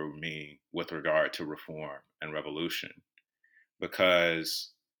come up for me with regard to reform and revolution, because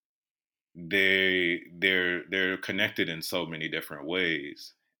they're connected in so many different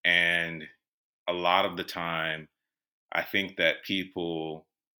ways. And a lot of the time I think that people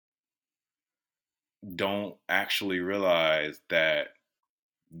don't actually realize that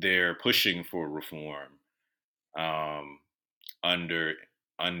they're pushing for reform um, under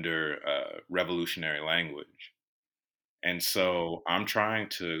revolutionary language. And so I'm trying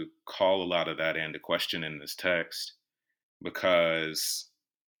to call a lot of that into question in this text, because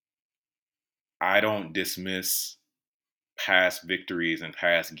I don't dismiss past victories and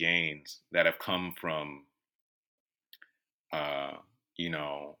past gains that have come from, uh,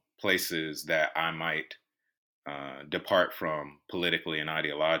 places that I might depart from politically and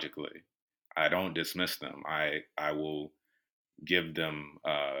ideologically. I don't dismiss them. I will give them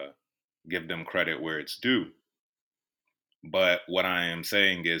give them credit where it's due. But what I am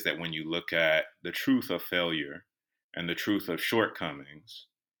saying is that when you look at the truth of failure and the truth of shortcomings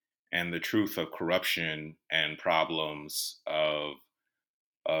and the truth of corruption and problems of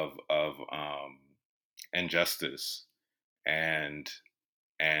injustice and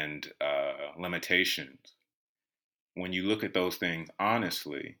limitations. When you look at those things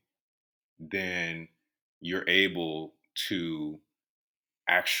honestly, then you're able to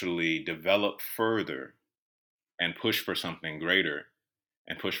actually develop further and push for something greater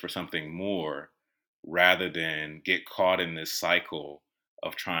and push for something more rather than get caught in this cycle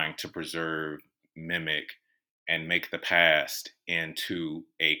of trying to preserve, mimic, and make the past into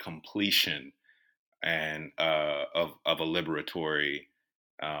a completion and of a liberatory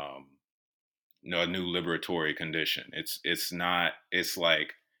um, no, a new liberatory condition. It's not. It's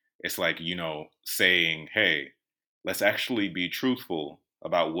like saying, hey, let's actually be truthful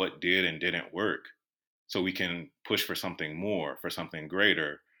about what did and didn't work, so we can push for something more, for something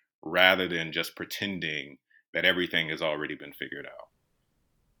greater, rather than just pretending that everything has already been figured out.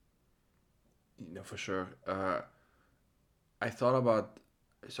 For sure. I thought about.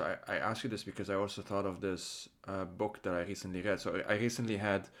 So I asked you this because I also thought of this book that I recently read. So I recently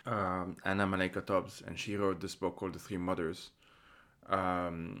had Anna Malaika Tubbs, and she wrote this book called The Three Mothers,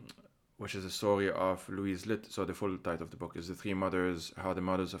 um, which is a story of Louise Litt. So the full title of the book is The Three Mothers: How the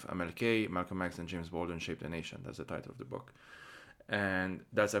Mothers of MLK, Malcolm X, and James Baldwin Shaped the Nation. That's the title of the book. And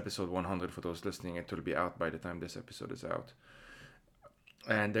that's episode 100 for those listening. It will be out by the time this episode is out.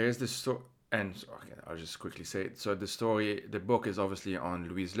 And there is this story, and okay, I'll just quickly say it. So the book is obviously on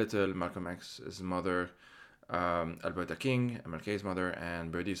Louise Little, Malcolm X's mother, Alberta King, MLK's mother,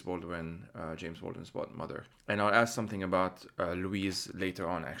 and Bernice Baldwin, James Baldwin's mother. And I'll ask something about Louise later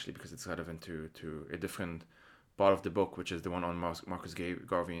on, actually, because it's relevant to a different part of the book, which is the one on Marcus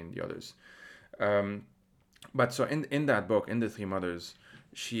Garvey and the others. Um, but so in that book, in the Three Mothers,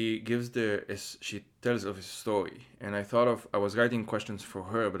 she tells of his story, and I was writing questions for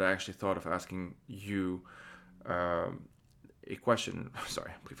her, but I actually thought of asking you um, a question.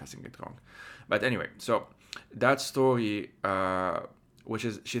 Sorry, I'm prefacing it wrong, but anyway, so that story, which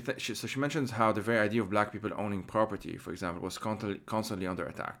is so she mentions how the very idea of black people owning property, for example, was constantly under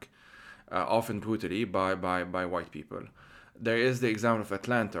attack, often brutally by white people. There is the example of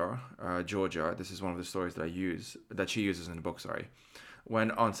Atlanta, Georgia. This is one of the stories that she uses in the book. Sorry,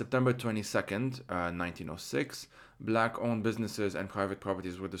 when on September 22nd, 1906, black owned businesses and private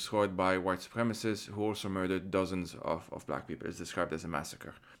properties were destroyed by white supremacists who also murdered dozens of black people. It's described as a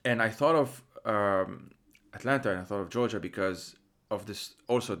massacre. And I thought of Atlanta and I thought of Georgia because of this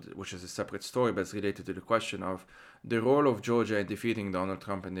also, which is a separate story, but it's related to the question of the role of Georgia in defeating Donald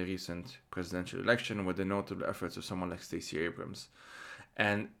Trump in the recent presidential election with the notable efforts of someone like Stacey Abrams.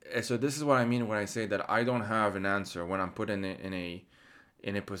 And so this is what I mean when I say that I don't have an answer when I'm put in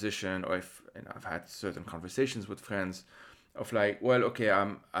a position, or if and I've had certain conversations with friends of like, well, okay,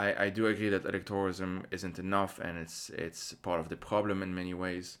 I do agree that electoralism isn't enough and it's part of the problem in many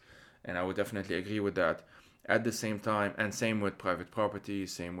ways, and I would definitely agree with that. At the same time, and same with private property,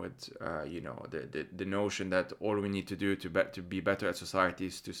 same with the notion that all we need to do to be better at society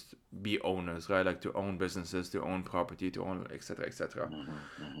is to be owners, right? Like to own businesses, to own property, to own etc. etc.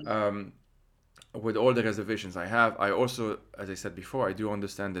 Mm-hmm, mm-hmm. With all the reservations I have, I also, as I said before, I do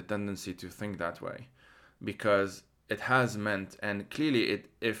understand the tendency to think that way, because it has meant, and clearly,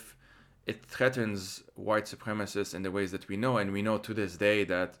 if it threatens white supremacists in the ways that we know, and we know to this day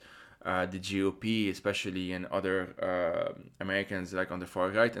that the GOP, especially and other Americans like on the far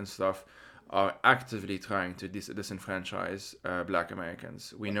right and stuff, are actively trying to disenfranchise Black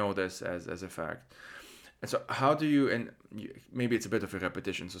Americans. We know this as a fact. And so, how do you, and maybe it's a bit of a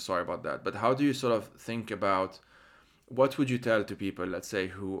repetition, so sorry about that, but how do you sort of think about what would you tell to people, let's say,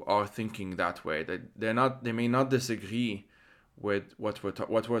 who are thinking that way, that they may not disagree with what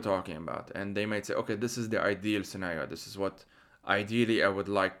we're talking about, and they might say, okay, this is the ideal scenario, this is what ideally I would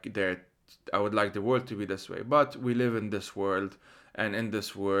like the world to be this way, but we live in this world, and in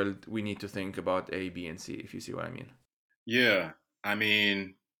this world, we need to think about A, B, and C, if you see what I mean. Yeah, I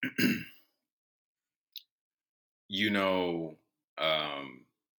mean, you know, um,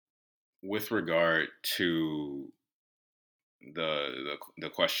 with regard to the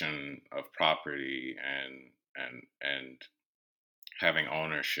question of property and having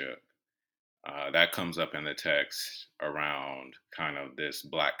ownership, that comes up in the text around kind of this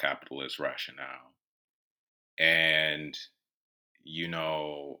black capitalist rationale. And, you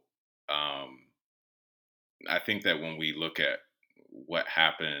know, um, I think that when we look at what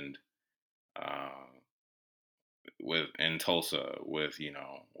happened uh, with in Tulsa with,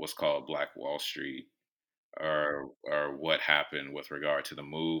 what's called Black Wall Street, or what happened with regard to the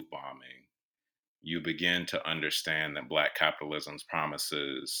move bombing, you begin to understand that Black capitalism's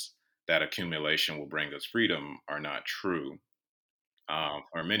promises that accumulation will bring us freedom are not true,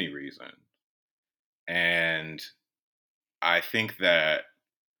 for many reasons. And I think that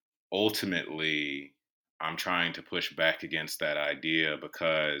ultimately I'm trying to push back against that idea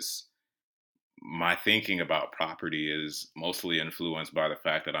because my thinking about property is mostly influenced by the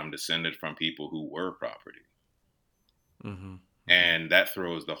fact that I'm descended from people who were property. Mm-hmm. Mm-hmm. And that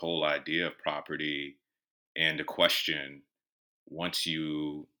throws the whole idea of property into question once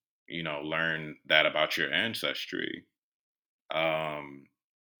learn that about your ancestry, um,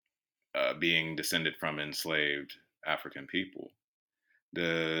 being descended from enslaved African people.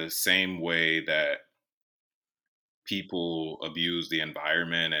 The same way that people abuse the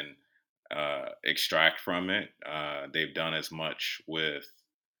environment and extract from it, they've done as much with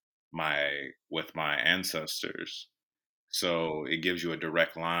my ancestors. So it gives you a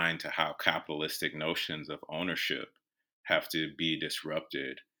direct line to how capitalistic notions of ownership have to be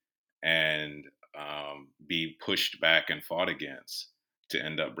disrupted and be pushed back and fought against to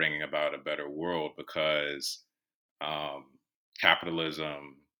end up bringing about a better world because um,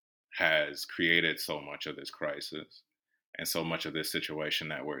 capitalism has created so much of this crisis and so much of this situation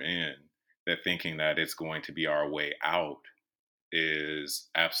that we're in that thinking that it's going to be our way out is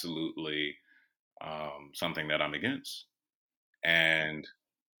absolutely something that I'm against. And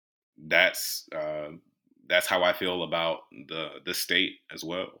that's uh, that's how I feel about the state as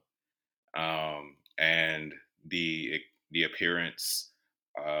well, and the appearance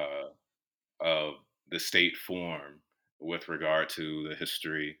uh, of the state form with regard to the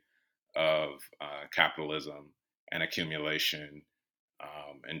history of capitalism and accumulation,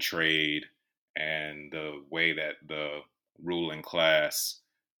 and trade, and the way that the ruling class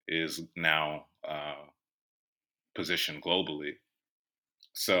is now positioned globally.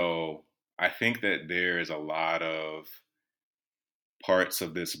 So I think that there is a lot of parts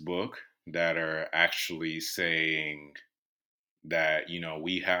of this book that are actually saying that,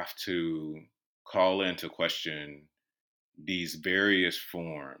 we have to call into question these various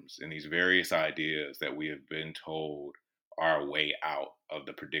forms and these various ideas that we have been told are a way out of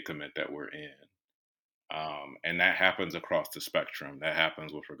the predicament that we're in. And that happens across the spectrum. That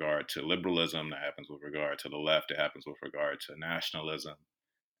happens with regard to liberalism, that happens with regard to the left, it happens with regard to nationalism,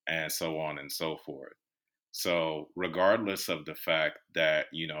 and so on and so forth. So, regardless of the fact that,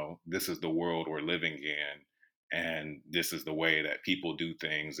 this is the world we're living in, and this is the way that people do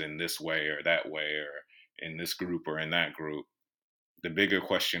things in this way or that way, or in this group or in that group, the bigger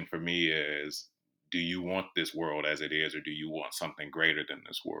question for me is, do you want this world as it is, or do you want something greater than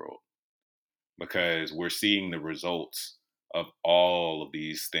this world? Because we're seeing the results of all of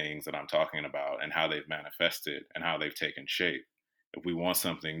these things that I'm talking about and how they've manifested and how they've taken shape. If we want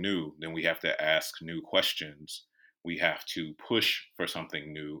something new, then we have to ask new questions. We have to push for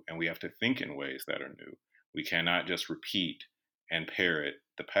something new, and we have to think in ways that are new. We cannot just repeat and parrot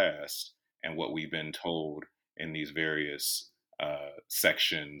the past and what we've been told in these various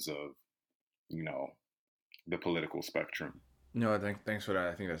sections of, you know, the political spectrum. No, thanks for that.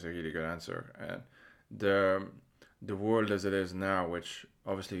 I think that's a really good answer. And the the world as it is now, which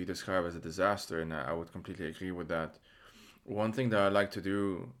obviously you describe as a disaster, and I would completely agree with that. One thing that I like to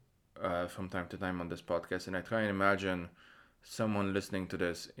do from time to time on this podcast, and I try and imagine someone listening to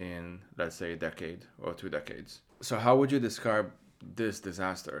this in, let's say, a decade or 2 decades. So, how would you describe this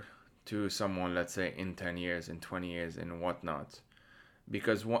disaster to someone, let's say, in 10 years, in 20 years, and whatnot?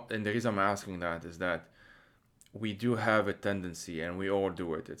 Because and the reason I'm asking that is that we do have a tendency, and we all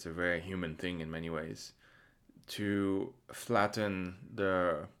do it, it's a very human thing in many ways, to flatten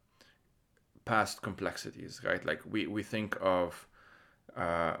the past complexities, right? Like we think of,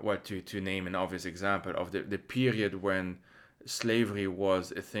 well, to name an obvious example of the period when slavery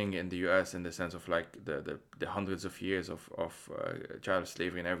was a thing in the US, in the sense of like the hundreds of years of child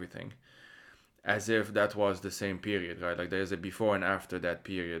slavery and everything, as if that was the same period, right? Like there's a before and after that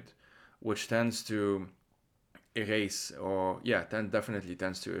period, which tends to erase, or yeah, definitely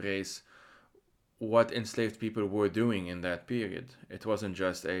tends to erase what enslaved people were doing in that period. It wasn't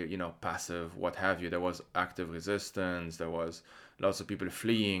just a, passive what have you. There was active resistance. There was lots of people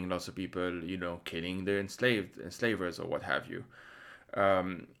fleeing, lots of people, killing the enslavers or what have you.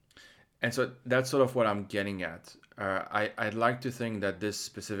 Um, and so that's sort of what I'm getting at. I'd like to think that this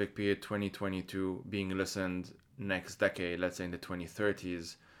specific period, 2022, being listened next decade, let's say in the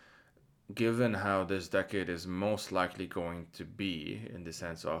 2030s, given how this decade is most likely going to be, in the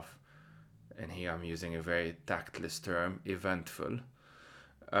sense of, and here I'm using a very tactless term, eventful.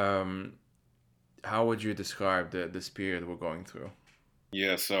 Um, how would you describe this period we're going through?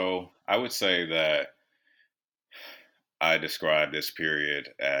 Yeah, so I would say that I describe this period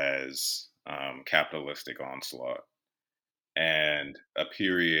as capitalistic onslaught and a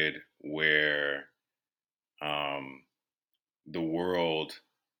period where um, the world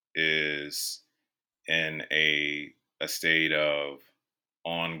is in a state of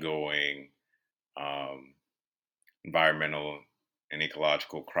ongoing um, environmental and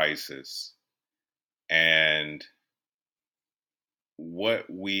ecological crisis, and what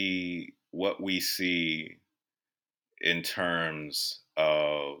we see in terms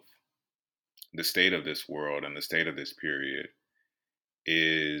of the state of this world and the state of this period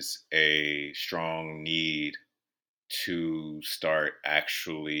is a strong need to start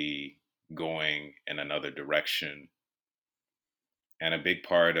actually going in another direction. And a big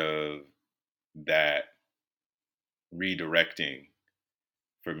part of that redirecting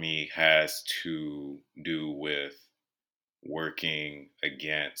for me has to do with working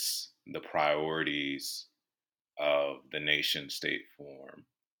against the priorities of the nation state form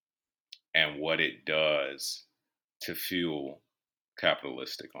and what it does to fuel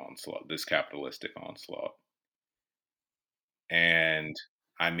this capitalistic onslaught. And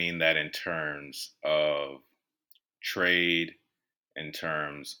I mean that in terms of trade, in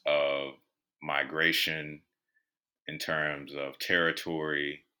terms of migration, in terms of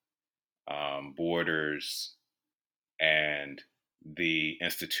territory, borders, and the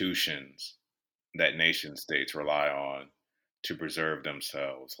institutions that nation states rely on to preserve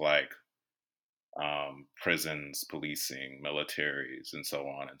themselves, like prisons, policing, militaries, and so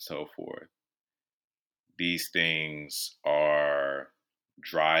on and so forth. These things are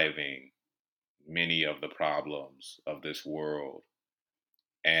driving many of the problems of this world.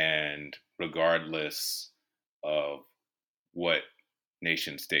 And regardless of what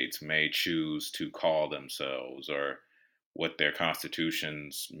nation states may choose to call themselves or what their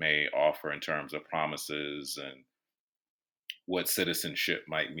constitutions may offer in terms of promises and what citizenship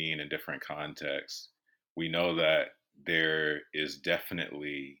might mean in different contexts, we know that there is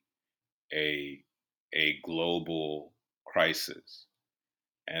definitely a global crisis.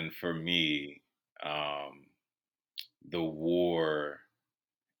 And for me, um, the war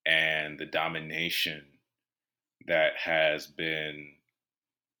and the domination that has been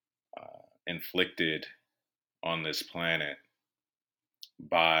inflicted on this planet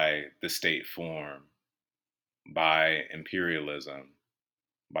by the state form, by imperialism,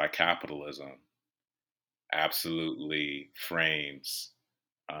 by capitalism, absolutely frames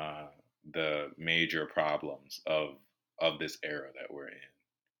uh, the major problems of this era that we're in.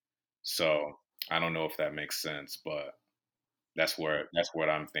 So I don't know if that makes sense, but that's what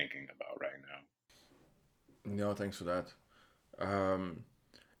I'm thinking about right now. No, thanks for that. Um,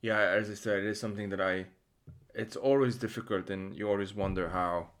 yeah, as I said, it is something that I. It's always difficult, and you always wonder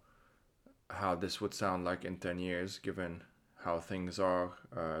how this would sound like in 10 years, given how things are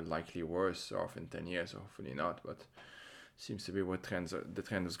likely worse off in 10 years. Hopefully not, but seems to be what the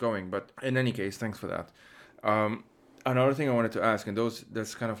trend is going. But in any case, thanks for that. Um, Another thing I wanted to ask, and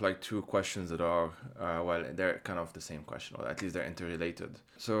there's kind of like two questions that are well, they're kind of the same question, or at least they're interrelated.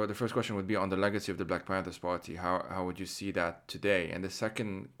 So the first question would be on the legacy of the Black Panthers Party. How would you see that today? And the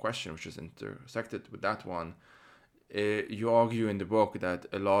second question, which is intersected with that one, you argue in the book that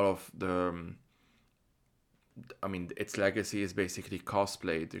a lot of I mean, its legacy is basically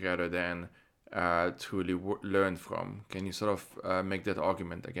cosplayed rather than truly learned from. Can you sort of make that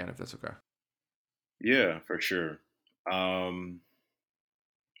argument again, if that's okay? Yeah, for sure. Um,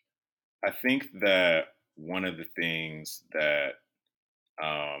 I think that one of the things that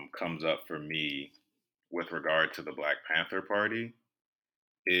comes up for me with regard to the Black Panther Party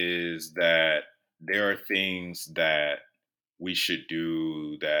is that there are things that we should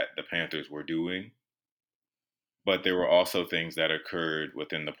do that the Panthers were doing, but there were also things that occurred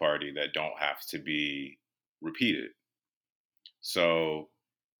within the party that don't have to be repeated. So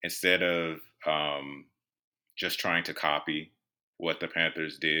instead of just trying to copy what the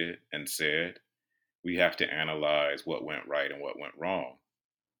Panthers did and said, we have to analyze what went right and what went wrong.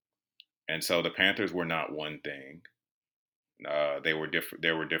 And so the Panthers were not one thing. They were different.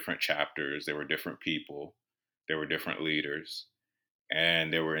 There were different chapters. There were different people. There were different leaders,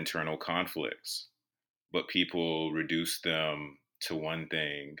 and there were internal conflicts. But people reduced them to one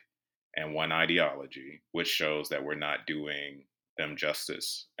thing and one ideology, which shows that we're not doing them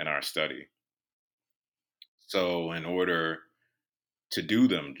justice in our study. So, in order to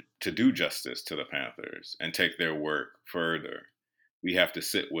do justice to the Panthers and take their work further, we have to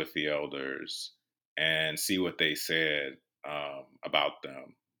sit with the elders and see what they said about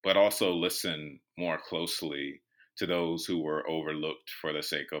them, but also listen more closely to those who were overlooked for the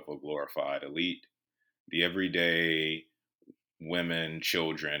sake of a glorified elite, the everyday women,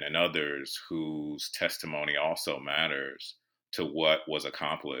 children, and others whose testimony also matters to what was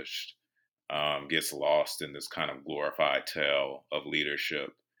accomplished, gets lost in this kind of glorified tale of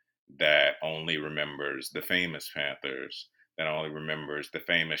leadership that only remembers the famous Panthers, that only remembers the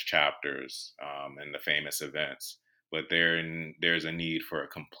famous chapters, and the famous events. But there's a need for a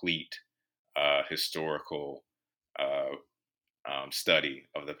complete historical uh, study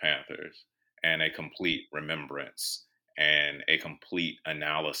of the Panthers and a complete remembrance and a complete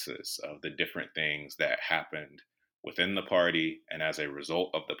analysis of the different things that happened within the party and as a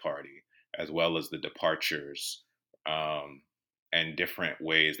result of the party, as well as the departures, um, and different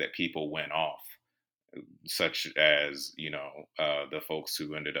ways that people went off, such as, the folks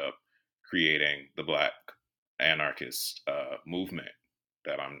who ended up creating the Black anarchist movement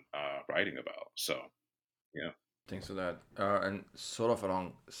that I'm writing about. So, yeah. Thanks for that. And sort of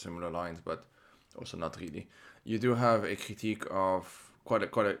along similar lines, but also not really. You do have a critique of quite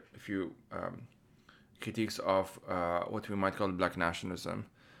a few critiques of what we might call black nationalism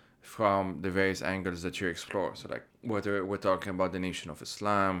from the various angles that you explore. So, like whether we're talking about the Nation of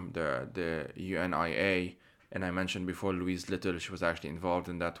Islam, the UNIA, and I mentioned before Louise Little, she was actually involved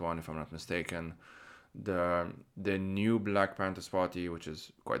in that one, if I'm not mistaken. The new Black Panthers Party, which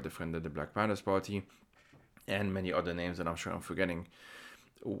is quite different than the Black Panthers Party, and many other names that I'm sure I'm forgetting.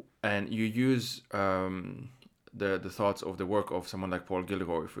 And you use the thoughts of the work of someone like Paul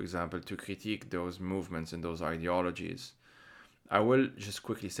Gilroy, for example, to critique those movements and those ideologies. I will just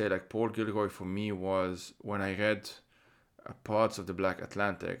quickly say, like, Paul Gilroy for me was, when I read parts of the Black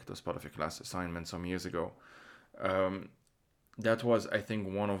Atlantic, that was part of a class assignment some years ago, that was, I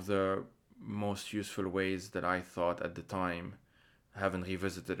think, one of the most useful ways that I thought at the time, haven't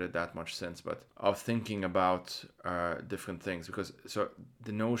revisited it that much since, but of thinking about different things. Because so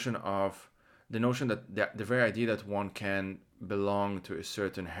the notion that the very idea that one can belong to a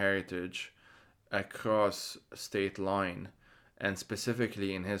certain heritage across state line, and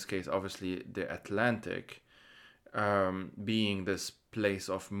specifically in his case, obviously the Atlantic, being this place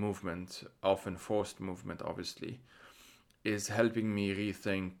of movement, often forced movement, obviously, is helping me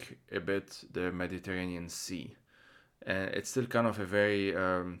rethink a bit the Mediterranean Sea. And it's still kind of a very,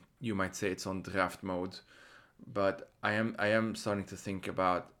 you might say it's on draft mode, but I am starting to think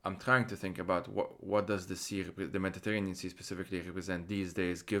about, I'm trying to think about what does the sea, the Mediterranean Sea specifically, represent these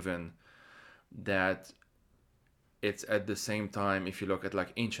days, given that it's at the same time, if you look at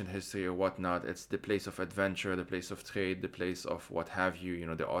like ancient history or whatnot, it's the place of adventure, the place of trade, the place of what have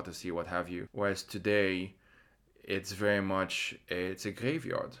you, the Odyssey, what have you. Whereas today, it's very much, it's a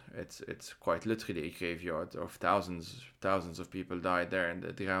graveyard. It's quite literally a graveyard of thousands of people died there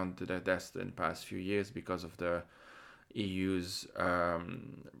and drowned to their deaths in the past few years because of the EU's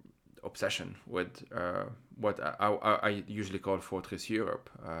obsession with what I usually call Fortress Europe,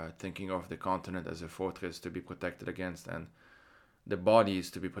 thinking of the continent as a fortress to be protected against, and the bodies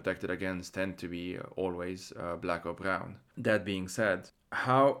to be protected against tend to be always black or brown. That being said,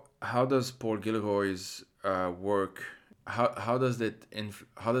 how does Paul Gilroy's work, how does it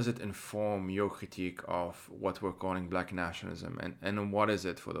inform your critique of what we're calling black nationalism, and what is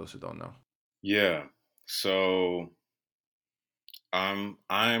it for those who don't know? Yeah. So I'm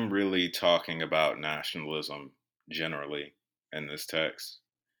really talking about nationalism generally in this text.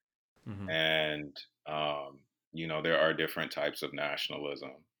 Mm-hmm. And there are different types of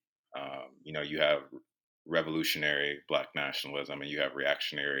nationalism. You have revolutionary black nationalism and you have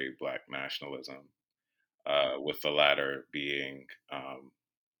reactionary black nationalism, with the latter being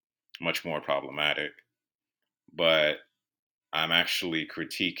much more problematic. But I'm actually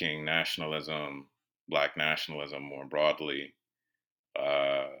critiquing nationalism, black nationalism more broadly,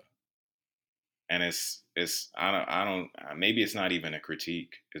 uh, and it's I don't maybe it's not even a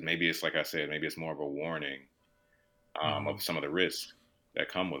critique. It's maybe it's like I said, maybe it's more of a warning, Mm-hmm. of some of the risks that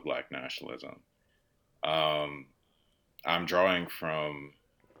come with black nationalism. Um, I'm drawing from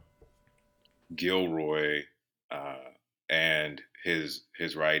Gilroy, uh, and his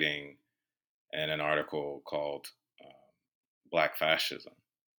writing in an article called "Black Fascism,"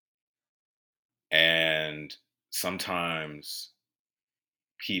 and sometimes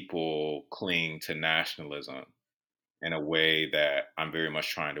people cling to nationalism in a way that I'm very much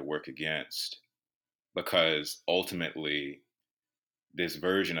trying to work against, because ultimately this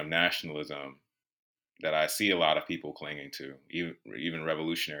version of nationalism that I see a lot of people clinging to, even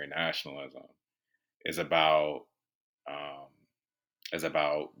revolutionary nationalism, is about um, is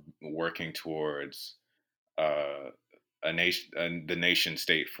about working towards uh, the nation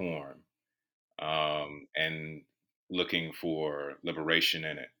state form, and looking for liberation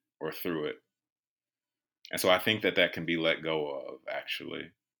in it or through it. And so I think that that can be let go of,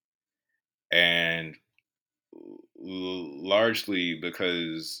 actually. And largely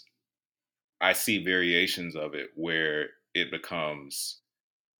because I see variations of it where it becomes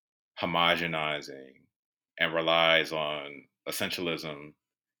homogenizing and relies on essentialism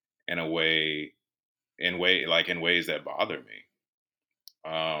in a way, in ways that bother me.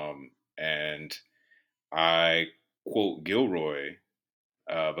 And I quote Gilroy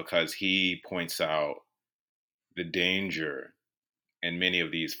because he points out the danger in many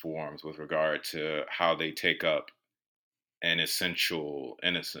of these forms with regard to how they take up an essential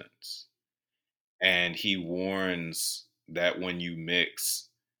innocence. And he warns that when you mix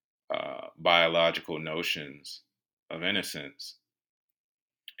biological notions of innocence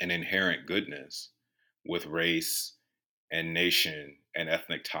and inherent goodness with race and nation and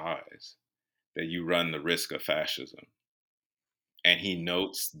ethnic ties, that you run the risk of fascism. And he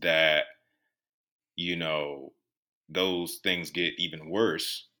notes that, you know, those things get even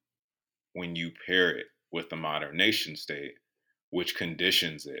worse when you pair it with the modern nation state, which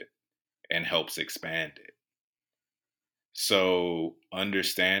conditions it and helps expand it. So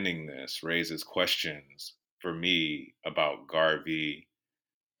understanding this raises questions for me about Garvey,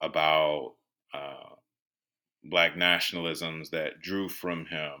 about Black nationalisms that drew from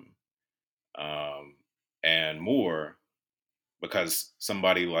him, um, and more, because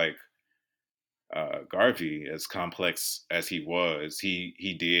somebody like Garvey, as complex as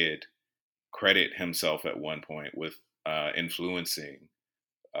he did credit himself at one point with influencing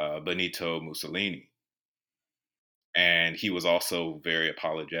Benito Mussolini. And he was also very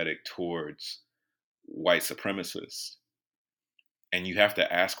apologetic towards white supremacists. And you have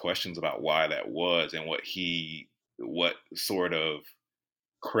to ask questions about why that was and what sort of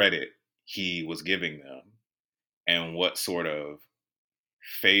credit he was giving them and what sort of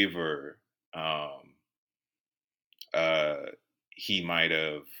favor um, uh, he might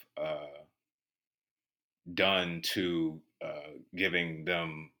have done to giving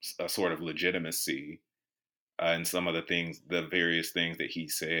them a sort of legitimacy and some of the various things that he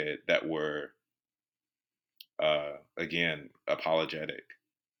said that were, again, apologetic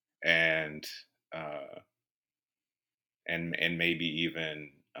and uh, and maybe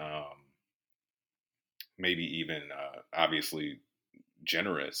even obviously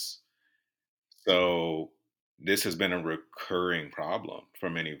generous. So this has been a recurring problem for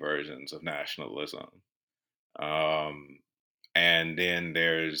many versions of nationalism. Um, and then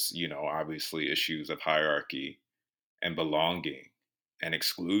there's, obviously issues of hierarchy and belonging and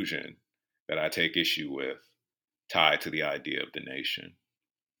exclusion that I take issue with, tied to the idea of the nation.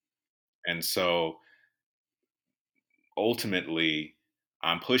 And so ultimately,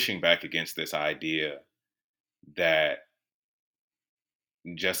 I'm pushing back against this idea that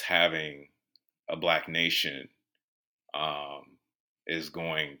just having a Black nation um, is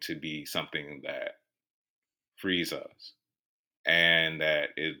going to be something that frees us and that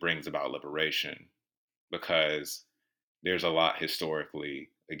it brings about liberation, because there's a lot historically,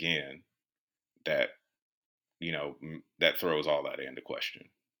 again, that that throws all that into question.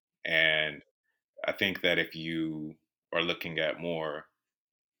 And I think that if you are looking at more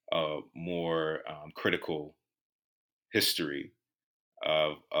critical history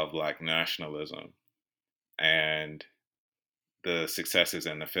of Black nationalism and the successes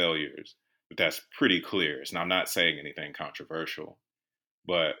and the failures, that's pretty clear. So I'm not saying anything controversial,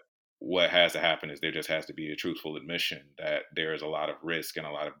 but what has to happen is there just has to be a truthful admission that there is a lot of risk and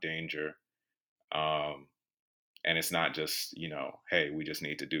a lot of danger. Um, and it's not just, hey, we just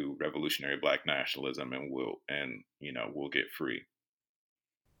need to do revolutionary Black nationalism and we'll get free.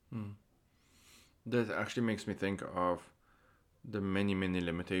 Hmm. That actually makes me think of the many, many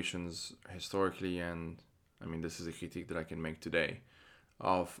limitations historically, and I mean, this is a critique that I can make today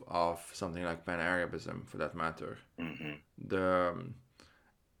of something like Pan Arabism, for that matter. Hmm. The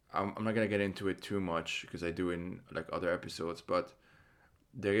I'm not gonna get into it too much because I do in like other episodes, but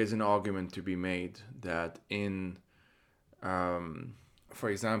there is an argument to be made that um, for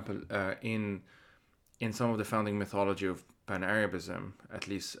example, in some of the founding mythology of Pan Arabism, at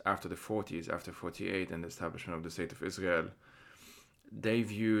least after the 40s, after 48 and the establishment of the State of Israel, they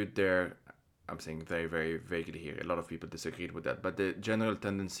viewed their, I'm saying very, very vaguely here, a lot of people disagreed with that, but the general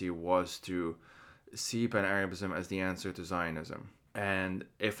tendency was to see Pan Arabism as the answer to Zionism. And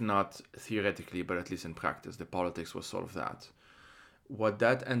if not theoretically, but at least in practice, the politics was sort of that, what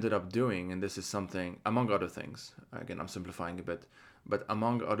that ended up doing, and this is something, among other things, again, I'm simplifying a bit, but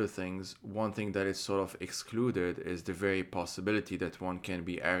among other things, one thing that is sort of excluded is the very possibility that one can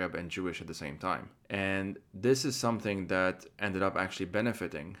be Arab and Jewish at the same time. And this is something that ended up actually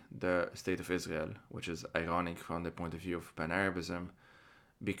benefiting the State of Israel, which is ironic from the point of view of Pan-Arabism,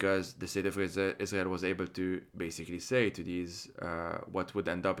 because the State of Israel was able to basically say to these, what would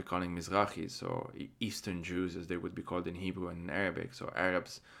end up calling Mizrahis, so Eastern Jews, as they would be called in Hebrew and in Arabic, so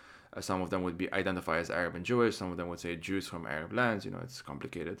Arabs, some of them would be identified as Arab and Jewish, some of them would say Jews from Arab lands, it's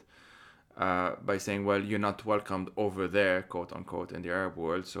complicated, by saying, well, you're not welcomed over there, quote unquote, in the Arab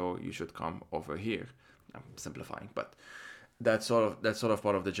world, so you should come over here. I'm simplifying, but that's sort of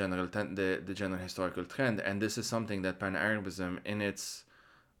part of the general the general historical trend, and this is something that Pan-Arabism in its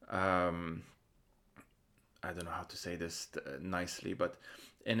I don't know how to say this nicely, but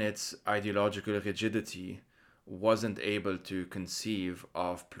in its ideological rigidity, wasn't able to conceive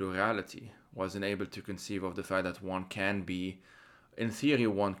of plurality, wasn't able to conceive of the fact that one can be, in theory,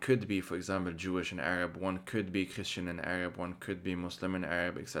 one could be, for example, Jewish and Arab, one could be Christian and Arab, one could be Muslim and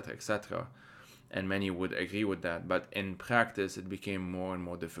Arab, etc., etc. And many would agree with that. But in practice, it became more and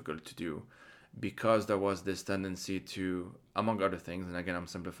more difficult to do because there was this tendency to, among other things, and again, I'm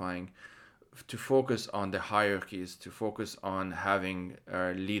simplifying, to focus on the hierarchies, to focus on having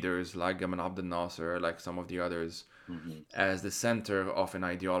leaders like Gamal Abdel Nasser, like some of the others, as the center of an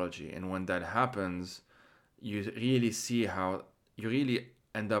ideology. And when that happens, you really see how you really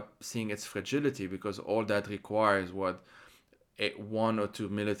end up seeing its fragility, because all that requires one or two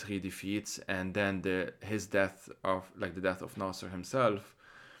military defeats and then the death of Nasser himself,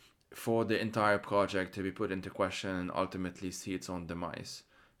 for the entire project to be put into question and ultimately see its own demise.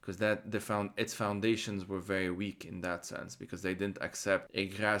 Because its foundations were very weak in that sense, because they didn't accept a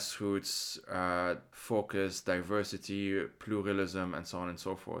grassroots focus, diversity, pluralism, and so on and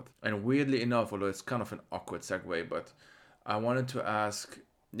so forth. And weirdly enough, although it's kind of an awkward segue, but I wanted to ask,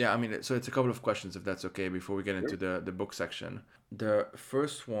 so it's a couple of questions, if that's okay, before we get into the book section. The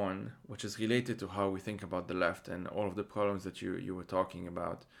first one, which is related to how we think about the left and all of the problems that you were talking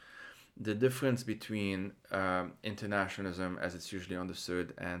about, the difference between internationalism as it's usually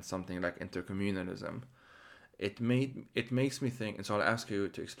understood and something like intercommunalism. It makes me think, and so I'll ask you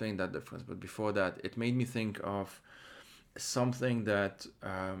to explain that difference, but before that, it made me think of something that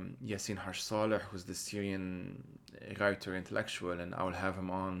Yassin Haj Saleh, who's the Syrian writer, intellectual, and I'll have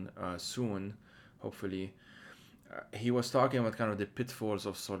him on soon, hopefully. He was talking about kind of the pitfalls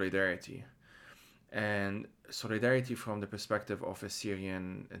of solidarity. And solidarity from the perspective of a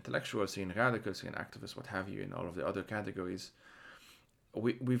Syrian intellectual, Syrian radical, Syrian activist, what have you, in all of the other categories,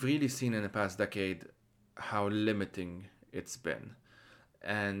 we've really seen in the past decade how limiting it's been.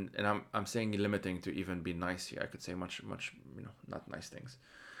 And I'm saying limiting to even be nice here. I could say much not nice things,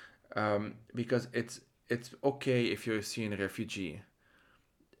 because it's okay if you're a Syrian refugee.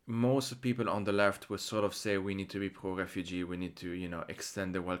 Most people on the left would sort of say we need to be pro-refugee, we need to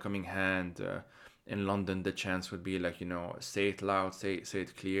extend the welcoming hand. In London, the chants would be like, say it loud, say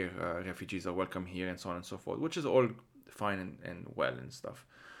it clear, refugees are welcome here, and so on and so forth, which is all fine and well and stuff.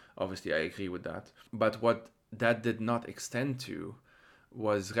 Obviously, I agree with that. But what that did not extend to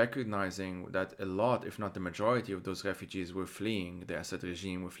was recognizing that a lot, if not the majority of those refugees were fleeing the Assad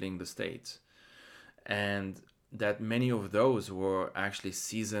regime, were fleeing the state. And that many of those were actually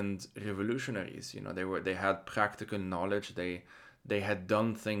seasoned revolutionaries. They had practical knowledge. They had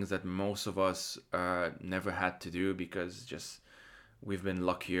done things that most of us never had to do, because just we've been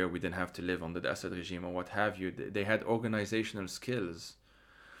luckier. We didn't have to live under the Assad regime or what have you. They had organizational skills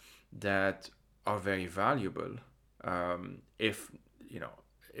that are very valuable, if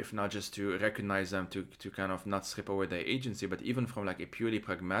not just to recognize them, to kind of not strip away their agency, but even from like a purely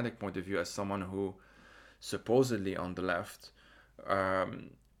pragmatic point of view, as someone who supposedly on the left,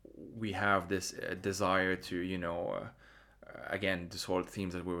 we have this desire to, again, this whole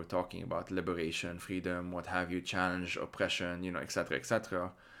themes that we were talking about, liberation, freedom, what have you, challenge, oppression, etc.,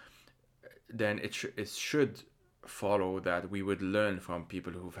 etc., then it should follow that we would learn from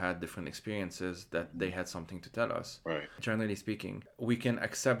people who've had different experiences, that they had something to tell us. Right. Generally speaking, we can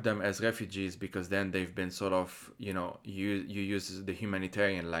accept them as refugees because then they've been sort of, you use the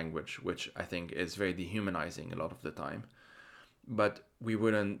humanitarian language, which I think is very dehumanizing a lot of the time. But we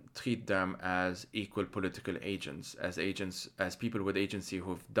wouldn't treat them as equal political agents, as people with agency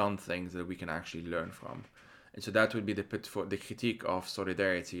who've done things that we can actually learn from. And so that would be the critique of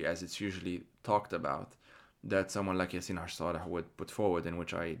solidarity as it's usually talked about, that someone like Yassin Haj Saleh would put forward, in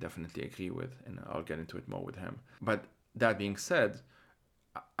which I definitely agree with, and I'll get into it more with him. But that being said,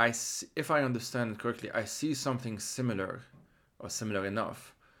 if I understand it correctly, I see something similar, or similar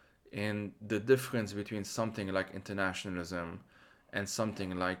enough. And the difference between something like internationalism and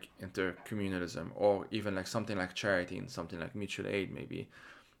something like intercommunalism, or even like something like charity and something like mutual aid, maybe.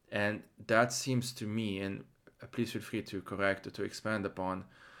 And that seems to me, and please feel free to correct or to expand upon,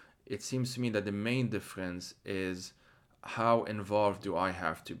 it seems to me that the main difference is how involved do I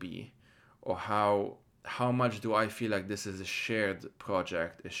have to be, or how much do I feel like this is a shared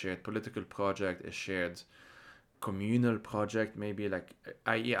project, a shared political project, a shared communal project, maybe like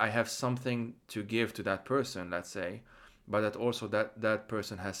I have something to give to that person, let's say, but that also that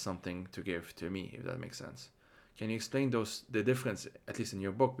person has something to give to me, if that makes sense. Can you explain the difference, at least in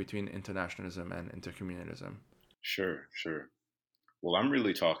your book, between internationalism and intercommunalism? Sure, sure. Well, I'm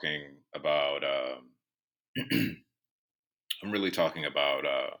really talking about I'm really talking about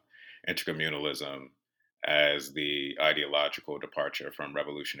intercommunalism as the ideological departure from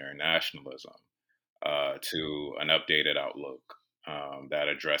revolutionary nationalism to an updated outlook that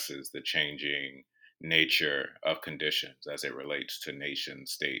addresses the changing nature of conditions as it relates to nation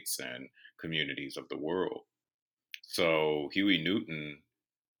states and communities of the world. So Huey P.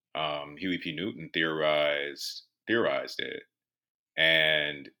 Newton theorized it,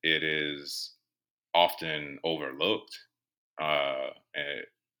 and it is often overlooked eh,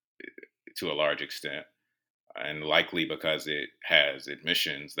 to a large extent, and likely because it has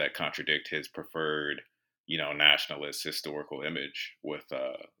admissions that contradict his preferred, nationalist historical image with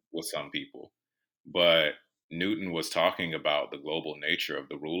some people. But Newton was talking about the global nature of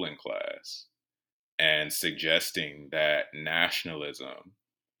the ruling class and suggesting that nationalism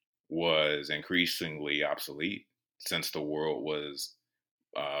was increasingly obsolete since the world was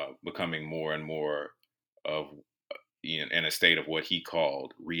becoming more and more of in a state of what he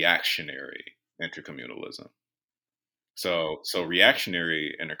called reactionary intercommunalism. So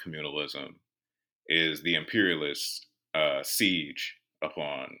reactionary intercommunalism is the imperialist siege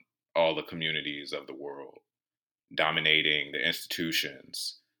upon all the communities of the world, dominating the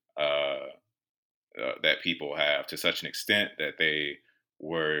institutions that people have to such an extent that they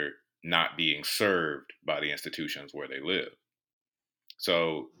were not being served by the institutions where they live.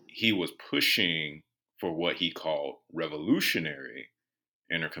 So he was pushing for what he called revolutionary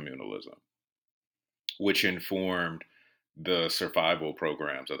intercommunalism, which informed the survival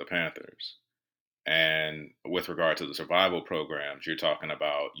programs of the Panthers. And with regard to the survival programs, you're talking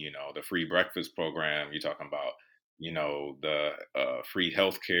about, the free breakfast program, you're talking about, the free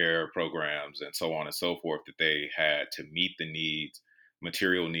healthcare programs and so on and so forth that they had to meet the needs,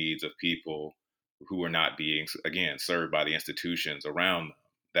 material needs of people who were not being, again, served by the institutions around them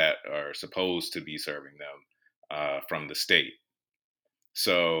that are supposed to be serving them from the state.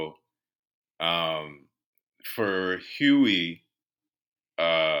 So um, for Huey,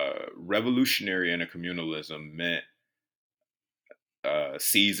 revolutionary intercommunalism meant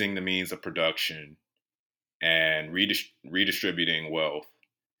seizing the means of production and redistributing wealth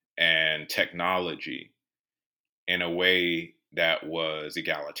and technology in a way that was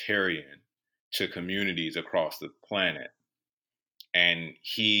egalitarian to communities across the planet. And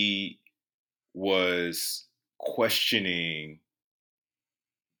he was questioning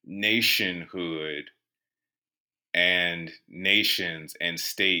nationhood and nations and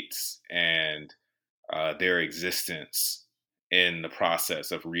states and their existence in the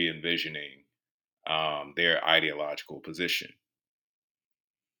process of re envisioning their ideological position.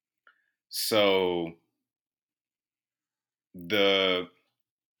 So the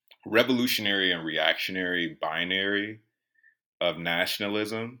revolutionary and reactionary binary of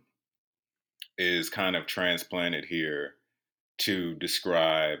nationalism is kind of transplanted here to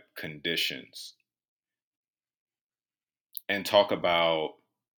describe conditions and talk about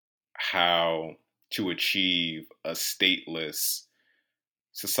how to achieve a stateless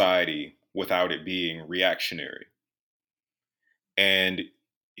society without it being reactionary. And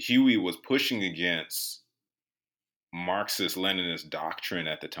Huey was pushing against Marxist Leninist doctrine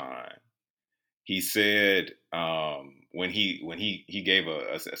at the time. He said when he gave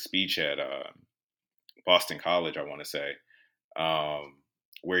a speech at Boston College, I want to say, um,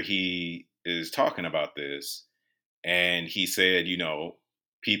 where he is talking about this, and he said,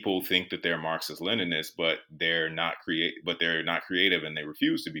 people think that they're Marxist Leninists, but they're not creative, and they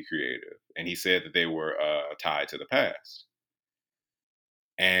refuse to be creative. And he said that they were tied to the past.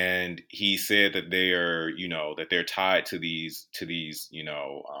 And he said that they're tied to these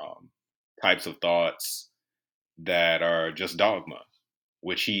types of thoughts that are just dogma,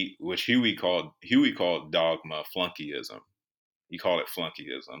 which Huey called dogma flunkyism. He called it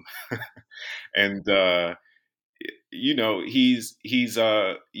flunkyism. And he's he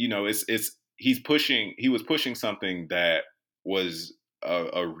was pushing something that was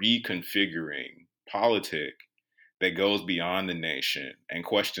a reconfiguring politic that goes beyond the nation and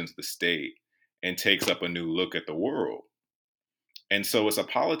questions the state and takes up a new look at the world. And so it's a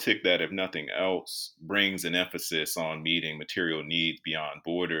politic that, if nothing else, brings an emphasis on meeting material needs beyond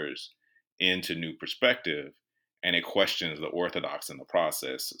borders into new perspective, and it questions the orthodox in the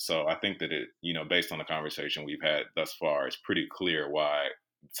process. So I think that it, based on the conversation we've had thus far, it's pretty clear why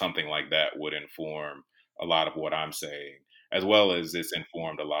something like that would inform a lot of what I'm saying, as well as it's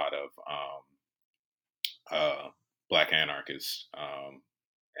informed a lot of uh, black anarchists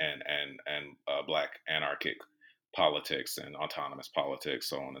and black anarchic politics and autonomous politics,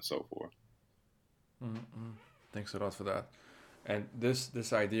 so on and so forth. Mm-hmm. Thanks a lot for that. And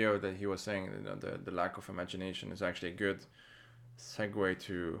this idea that he was saying, the lack of imagination, is actually a good segue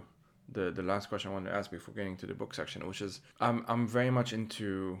to the last question I wanted to ask before getting to the book section, which is I'm very much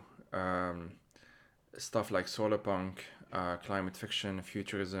into um, stuff like solar punk, climate fiction,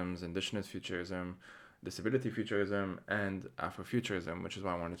 futurisms, indigenous futurism, disability futurism, and Afrofuturism, which is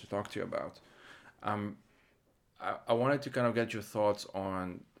what I wanted to talk to you about. Um, I wanted to kind of get your thoughts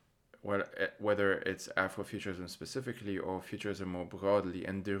on whether it's Afrofuturism specifically or futurism more broadly,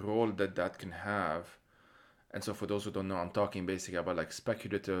 and the role that that can have. And so, for those who don't know, I'm talking basically about like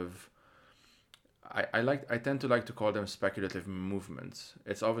speculative. I tend to like to call them speculative movements.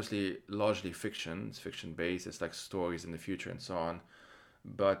 It's obviously largely fiction. It's fiction based. It's like stories in the future and so on.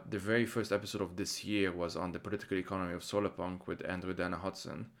 But the very first episode of this year was on the political economy of solarpunk with Andrew Dana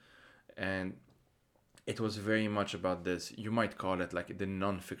Hudson, and it was very much about this. You might call it like the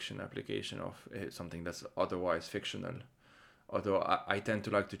non-fiction application of something that's otherwise fictional. Although I tend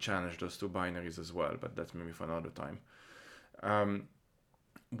to like to challenge those two binaries as well, but that's maybe for another time. Um,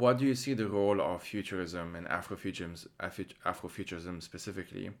 what do you see the role of futurism and Afrofuturism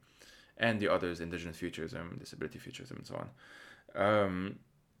specifically, and the others, indigenous futurism, disability futurism, and so on, um,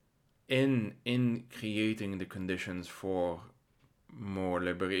 in creating the conditions for more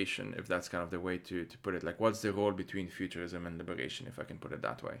liberation, if that's kind of the way to put it? Like, what's the role between futurism and liberation, if I can put it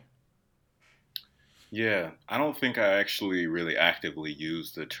that way? Yeah, I don't think I actually really actively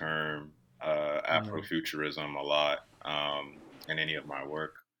use the term Mm-hmm. Afrofuturism a lot in any of my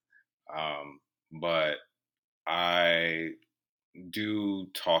work, um, but I do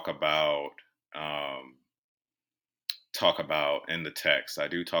um, talk about in the text. I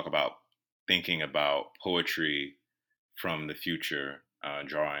do talk about thinking about poetry from the future,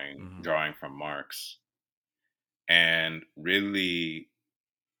 Mm-hmm. drawing from Marx, and really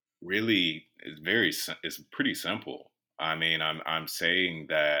it's pretty simple. I mean, I'm saying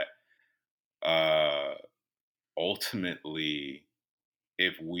that uh, ultimately,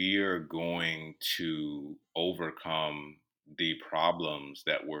 if we are going to overcome the problems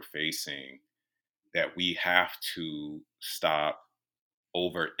that we're facing, that we have to stop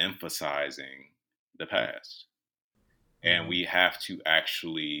overemphasizing the past, and Mm-hmm. we have to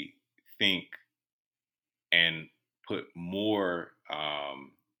actually think and put more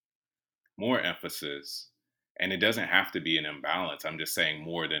emphasis. And it doesn't have to be an imbalance. I'm just saying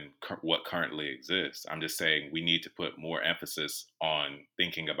more than what currently exists. I'm just saying we need to put more emphasis on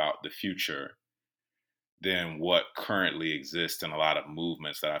thinking about the future than what currently exists in a lot of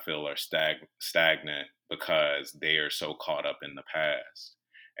movements that I feel are stagnant because they are so caught up in the past.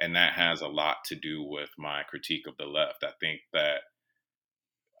 And that has a lot to do with my critique of the left. I think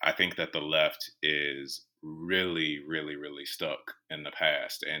that the left is really stuck in the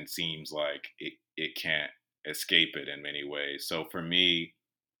past and seems like it can't escape it in many ways. So for me,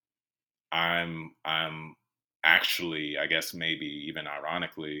 I'm actually, I guess maybe even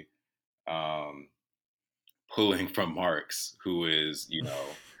ironically, um, pulling from Marx, who is you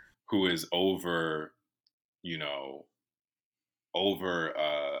know,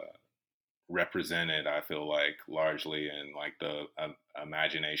 over represented, I feel like, largely in like the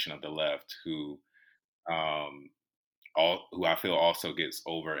imagination of the left, um, who I feel also gets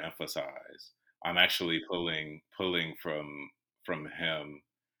overemphasized. I'm actually pulling from him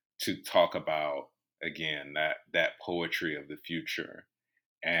to talk about, again, that poetry of the future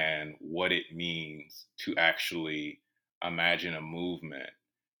and what it means to actually imagine a movement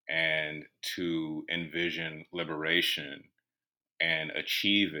and to envision liberation and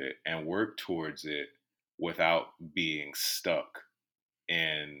achieve it and work towards it without being stuck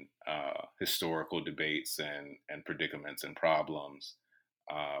in historical debates and predicaments and problems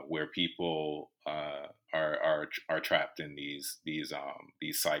where people are trapped in these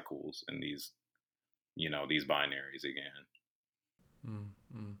cycles and these binaries again.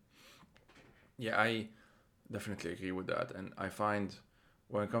 Mm-hmm. Yeah, I definitely agree with that, and I find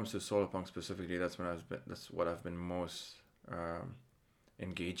when it comes to solar punk specifically, that's what I've been most. um,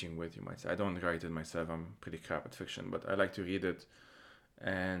 engaging with, you might say. I don't write it myself. I'm pretty crap at fiction, but I like to read it.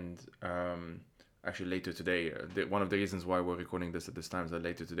 And actually, later today, one of the reasons why we're recording this at this time is that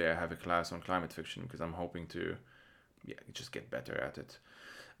later today I have a class on climate fiction because I'm hoping to, yeah, just get better at it.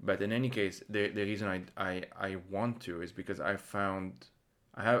 But in any case, the reason I want to is because I found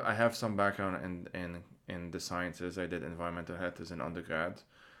I have some background in the sciences. I did environmental health as an undergrad,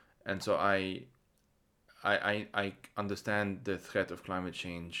 and so I understand the threat of climate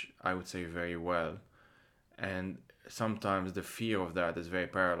change, I would say, very well. And sometimes the fear of that is very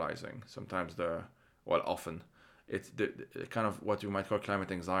paralyzing. Sometimes well, often, it's the kind of what you might call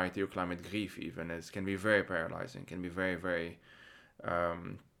climate anxiety or climate grief, even, is can be very paralyzing, can be very, very,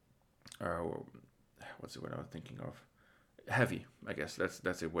 um, uh, what's the word I was thinking of? Heavy, I guess.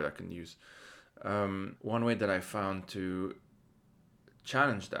 That's a word I can use. One way that I found to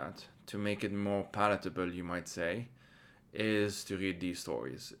challenge that, to make it more palatable, you might say, is to read these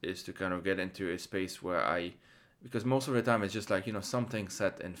stories, is to kind of get into a space where because most of the time it's just like, something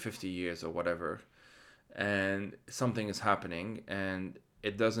set in 50 years or whatever, and something is happening, and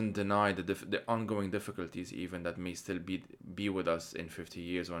it doesn't deny the ongoing difficulties, even that may still be with us in 50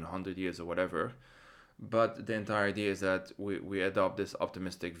 years or in 100 years or whatever. But the entire idea is that we adopt this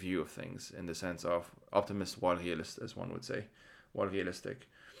optimistic view of things, in the sense of optimist while realist, as one would say, while realistic,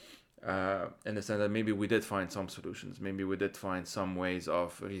 in the sense that maybe we did find some solutions. Maybe we did find some ways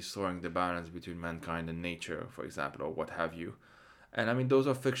of restoring the balance between mankind and nature, for example, or what have you. And I mean, those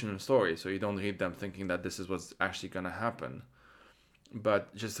are fictional stories, so you don't read them thinking that this is what's actually going to happen.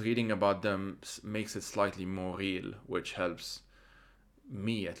 But just reading about them makes it slightly more real, which helps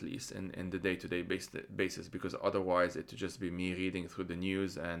me, at least, in the day-to-day basis, because otherwise it would just be me reading through the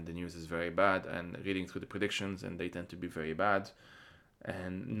news, and the news is very bad, and reading through the predictions, and they tend to be very bad,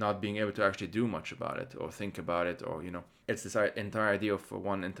 and not being able to actually do much about it or think about it, or it's this entire idea of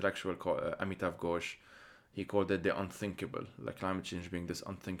one intellectual called Amitav Ghosh. He called it the unthinkable, like climate change being this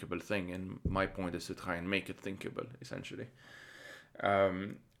unthinkable thing, and my point is to try and make it thinkable, essentially.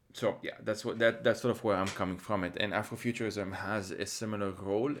 um, so yeah, that's sort of where I'm coming from it. And Afrofuturism has a similar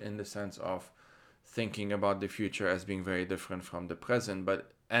role, in the sense of thinking about the future as being very different from the present,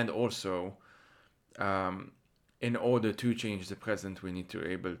 but and also, um, in order to change the present, we need to be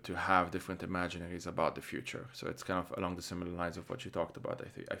able to have different imaginaries about the future. So it's kind of along the similar lines of what you talked about.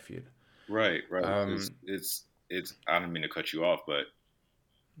 I feel. Right, right. Um, It's. I don't mean to cut you off, but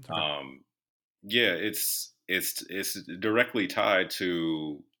it's okay. um, yeah, it's directly tied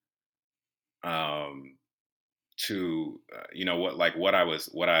um, what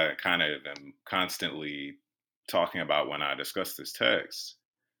I kind of am constantly talking about when I discuss this text,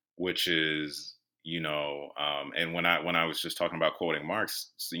 which is, and when I was just talking about quoting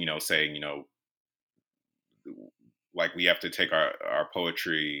Marx, saying, like, we have to take our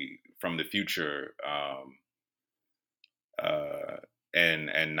poetry from the future, uh,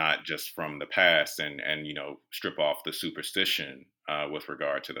 and not just from the past, and strip off the superstition with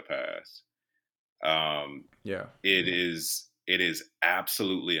regard to the past. Um, Yeah, it yeah, is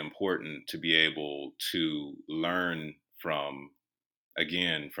absolutely important to be able to learn from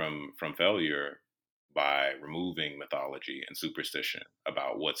failure, by removing mythology and superstition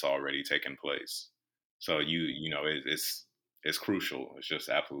about what's already taken place. So it's crucial. It's just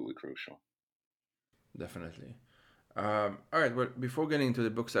absolutely crucial. definitely. All right. Well, before getting into the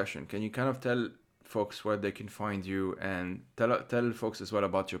book session, can you kind of tell folks where they can find you, and tell folks as well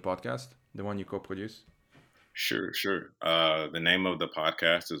about your podcast, the one you co-produce? Sure, sure. The name of the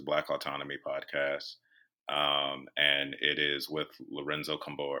podcast is Black Autonomy Podcast, and it is with Lorenzo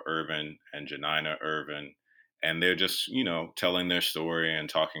Camboa Irvin and Janina Irvin, and they're just telling their story and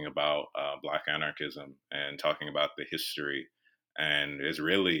talking about Black anarchism and talking about the history, and is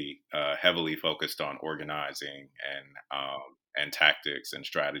really heavily focused on organizing and tactics and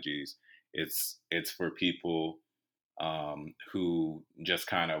strategies. It's for people who just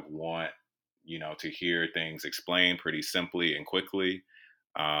kind of want to hear things explained pretty simply and quickly.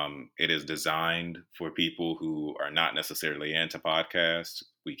 It is designed for people who are not necessarily into podcasts.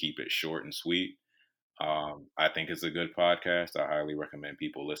 We keep it short and sweet. I think it's a good podcast. I highly recommend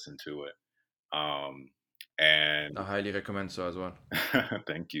people listen to it. And I highly recommend so as well.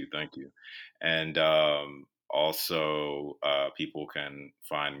 thank you, thank you. And also, people can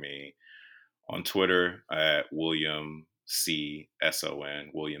find me on Twitter at William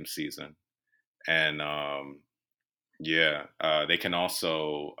CSON, William Season. And yeah, they can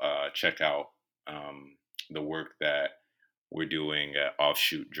also check out the work that we're doing at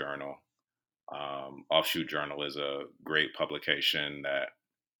Offshoot Journal. Offshoot Journal is a great publication that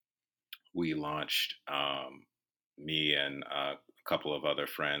we launched. me and a couple of other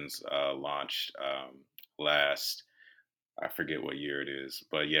friends launched last. I forget what year it is,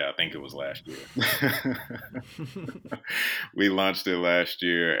 but yeah, I think it was last year. We launched it last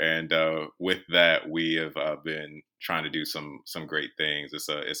year, and with that, we have been trying to do some great things.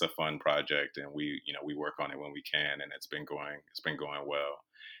 It's a fun project, and we work on it when we can, and it's been going well.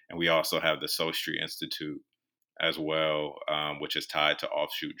 And we also have the Soul Street Institute as well, which is tied to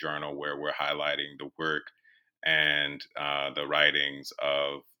Offshoot Journal, where we're highlighting the work and the writings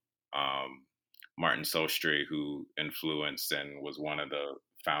of um, Martin Solstray, who influenced and was one of the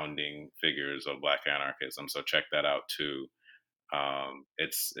founding figures of Black anarchism. So check that out too.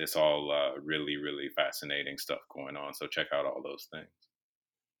 It's all really really fascinating stuff going on. So check out all those things.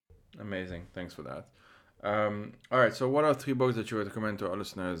 Amazing. Thanks for that. All right. So, what are three books that you would recommend to our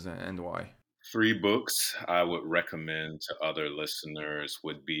listeners, and why? Three books I would recommend to other listeners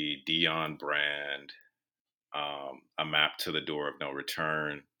would be Dion Brand, A Map to the Door of No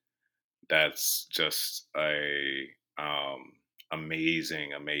Return. That's just a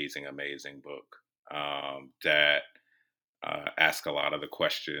amazing, amazing, amazing book that ask a lot of the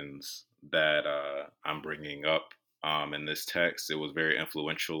questions that I'm bringing up in this text. It was very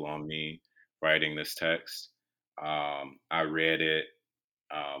influential on me writing this text. I read it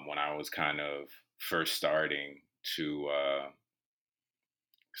when I was kind of first starting to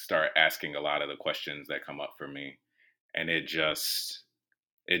start asking a lot of the questions that come up for me, and it just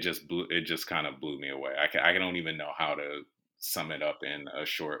kind of blew me away. I don't even know how to sum it up in a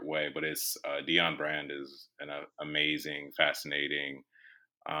short way, but it's Dion Brand is an amazing, fascinating,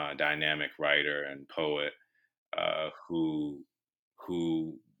 dynamic writer and poet who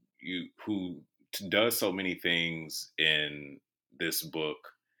who does so many things in this book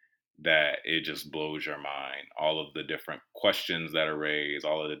that it just blows your mind. All of the different questions that are raised,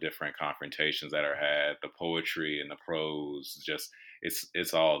 all of the different confrontations that are had, the poetry and the prose, just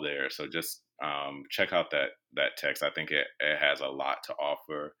it's all there. So just check out that text. I think it has a lot to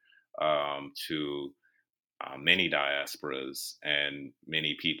offer to many diasporas and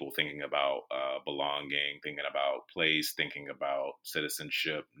many people thinking about belonging, thinking about place, thinking about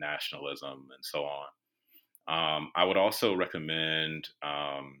citizenship, nationalism, and so on. I would also recommend.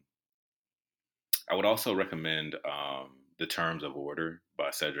 The Terms of Order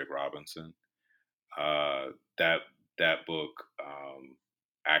by Cedric Robinson. Uh, that that book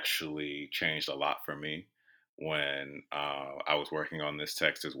actually changed a lot for me when I was working on this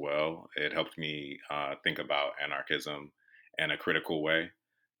text as well. It helped me think about anarchism in a critical way,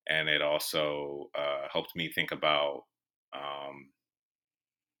 and it also helped me um,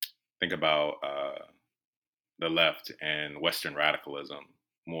 think about the left and Western radicalism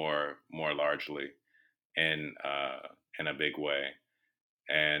more largely in in a big way.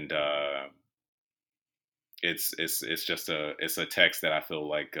 And it's a text that I feel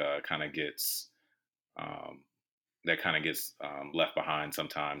like um, kind of gets left behind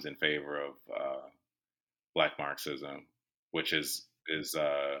sometimes in favor of Black Marxism, which is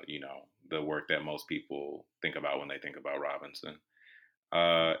the work that most people think about when they think about Robinson.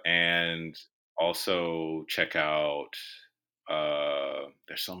 And also check out.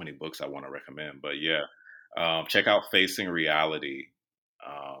 There's so many books I want to recommend, but yeah, check out Facing Reality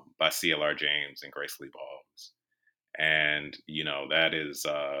by CLR James and Grace Lee Boggs. And that is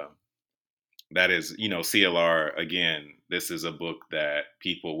CLR again. This is a book that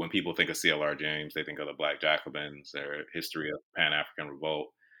when people think of CLR James, they think of the Black Jacobins or history of Pan African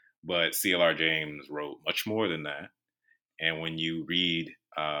revolt. But CLR James wrote much more than that. And when you read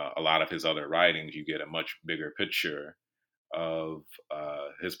a lot of his other writings, you get a much bigger picture of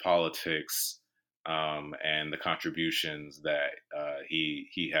his politics and the contributions that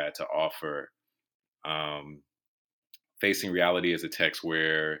he had to offer. Um, Facing Reality is a text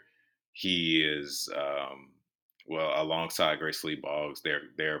where he is alongside Grace Lee Boggs.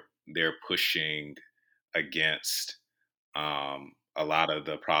 They're pushing against a lot of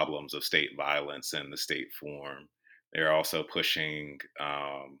the problems of state violence and the state form. They're also pushing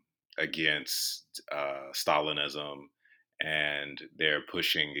against Stalinism, and they're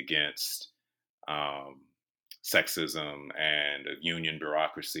pushing against um, sexism and union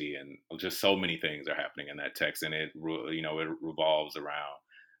bureaucracy, and just so many things are happening in that text. And it revolves around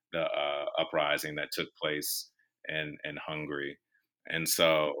the uprising that took place in Hungary. And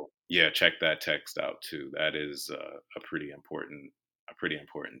so, yeah, check that text out too. That is a pretty important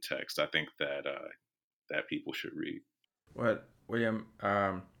text. I think that that people should read. Well, William,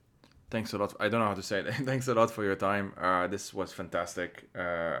 thanks a lot. I don't know how to say it. Thanks a lot for your time. This was fantastic.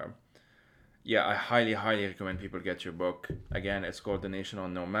 Yeah, I highly recommend people get your book. Again, it's called The Nation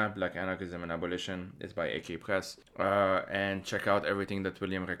on No Map, Black Anarchism and Abolition. It's by AK Press. And check out everything that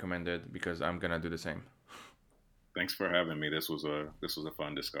William recommended because I'm gonna do the same. Thanks for having me. This was a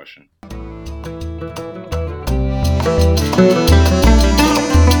fun discussion.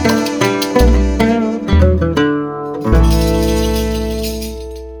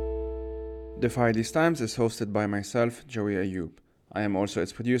 The Fire These Times is hosted by myself, Joey Ayoub. I am also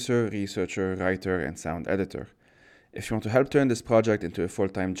its producer, researcher, writer, and sound editor. If you want to help turn this project into a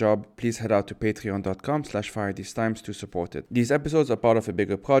full-time job, please head out to patreon.com/firethesetimes to support it. These episodes are part of a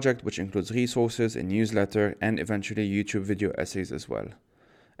bigger project which includes resources, a newsletter, and eventually YouTube video essays as well.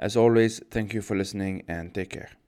 As always, thank you for listening and take care.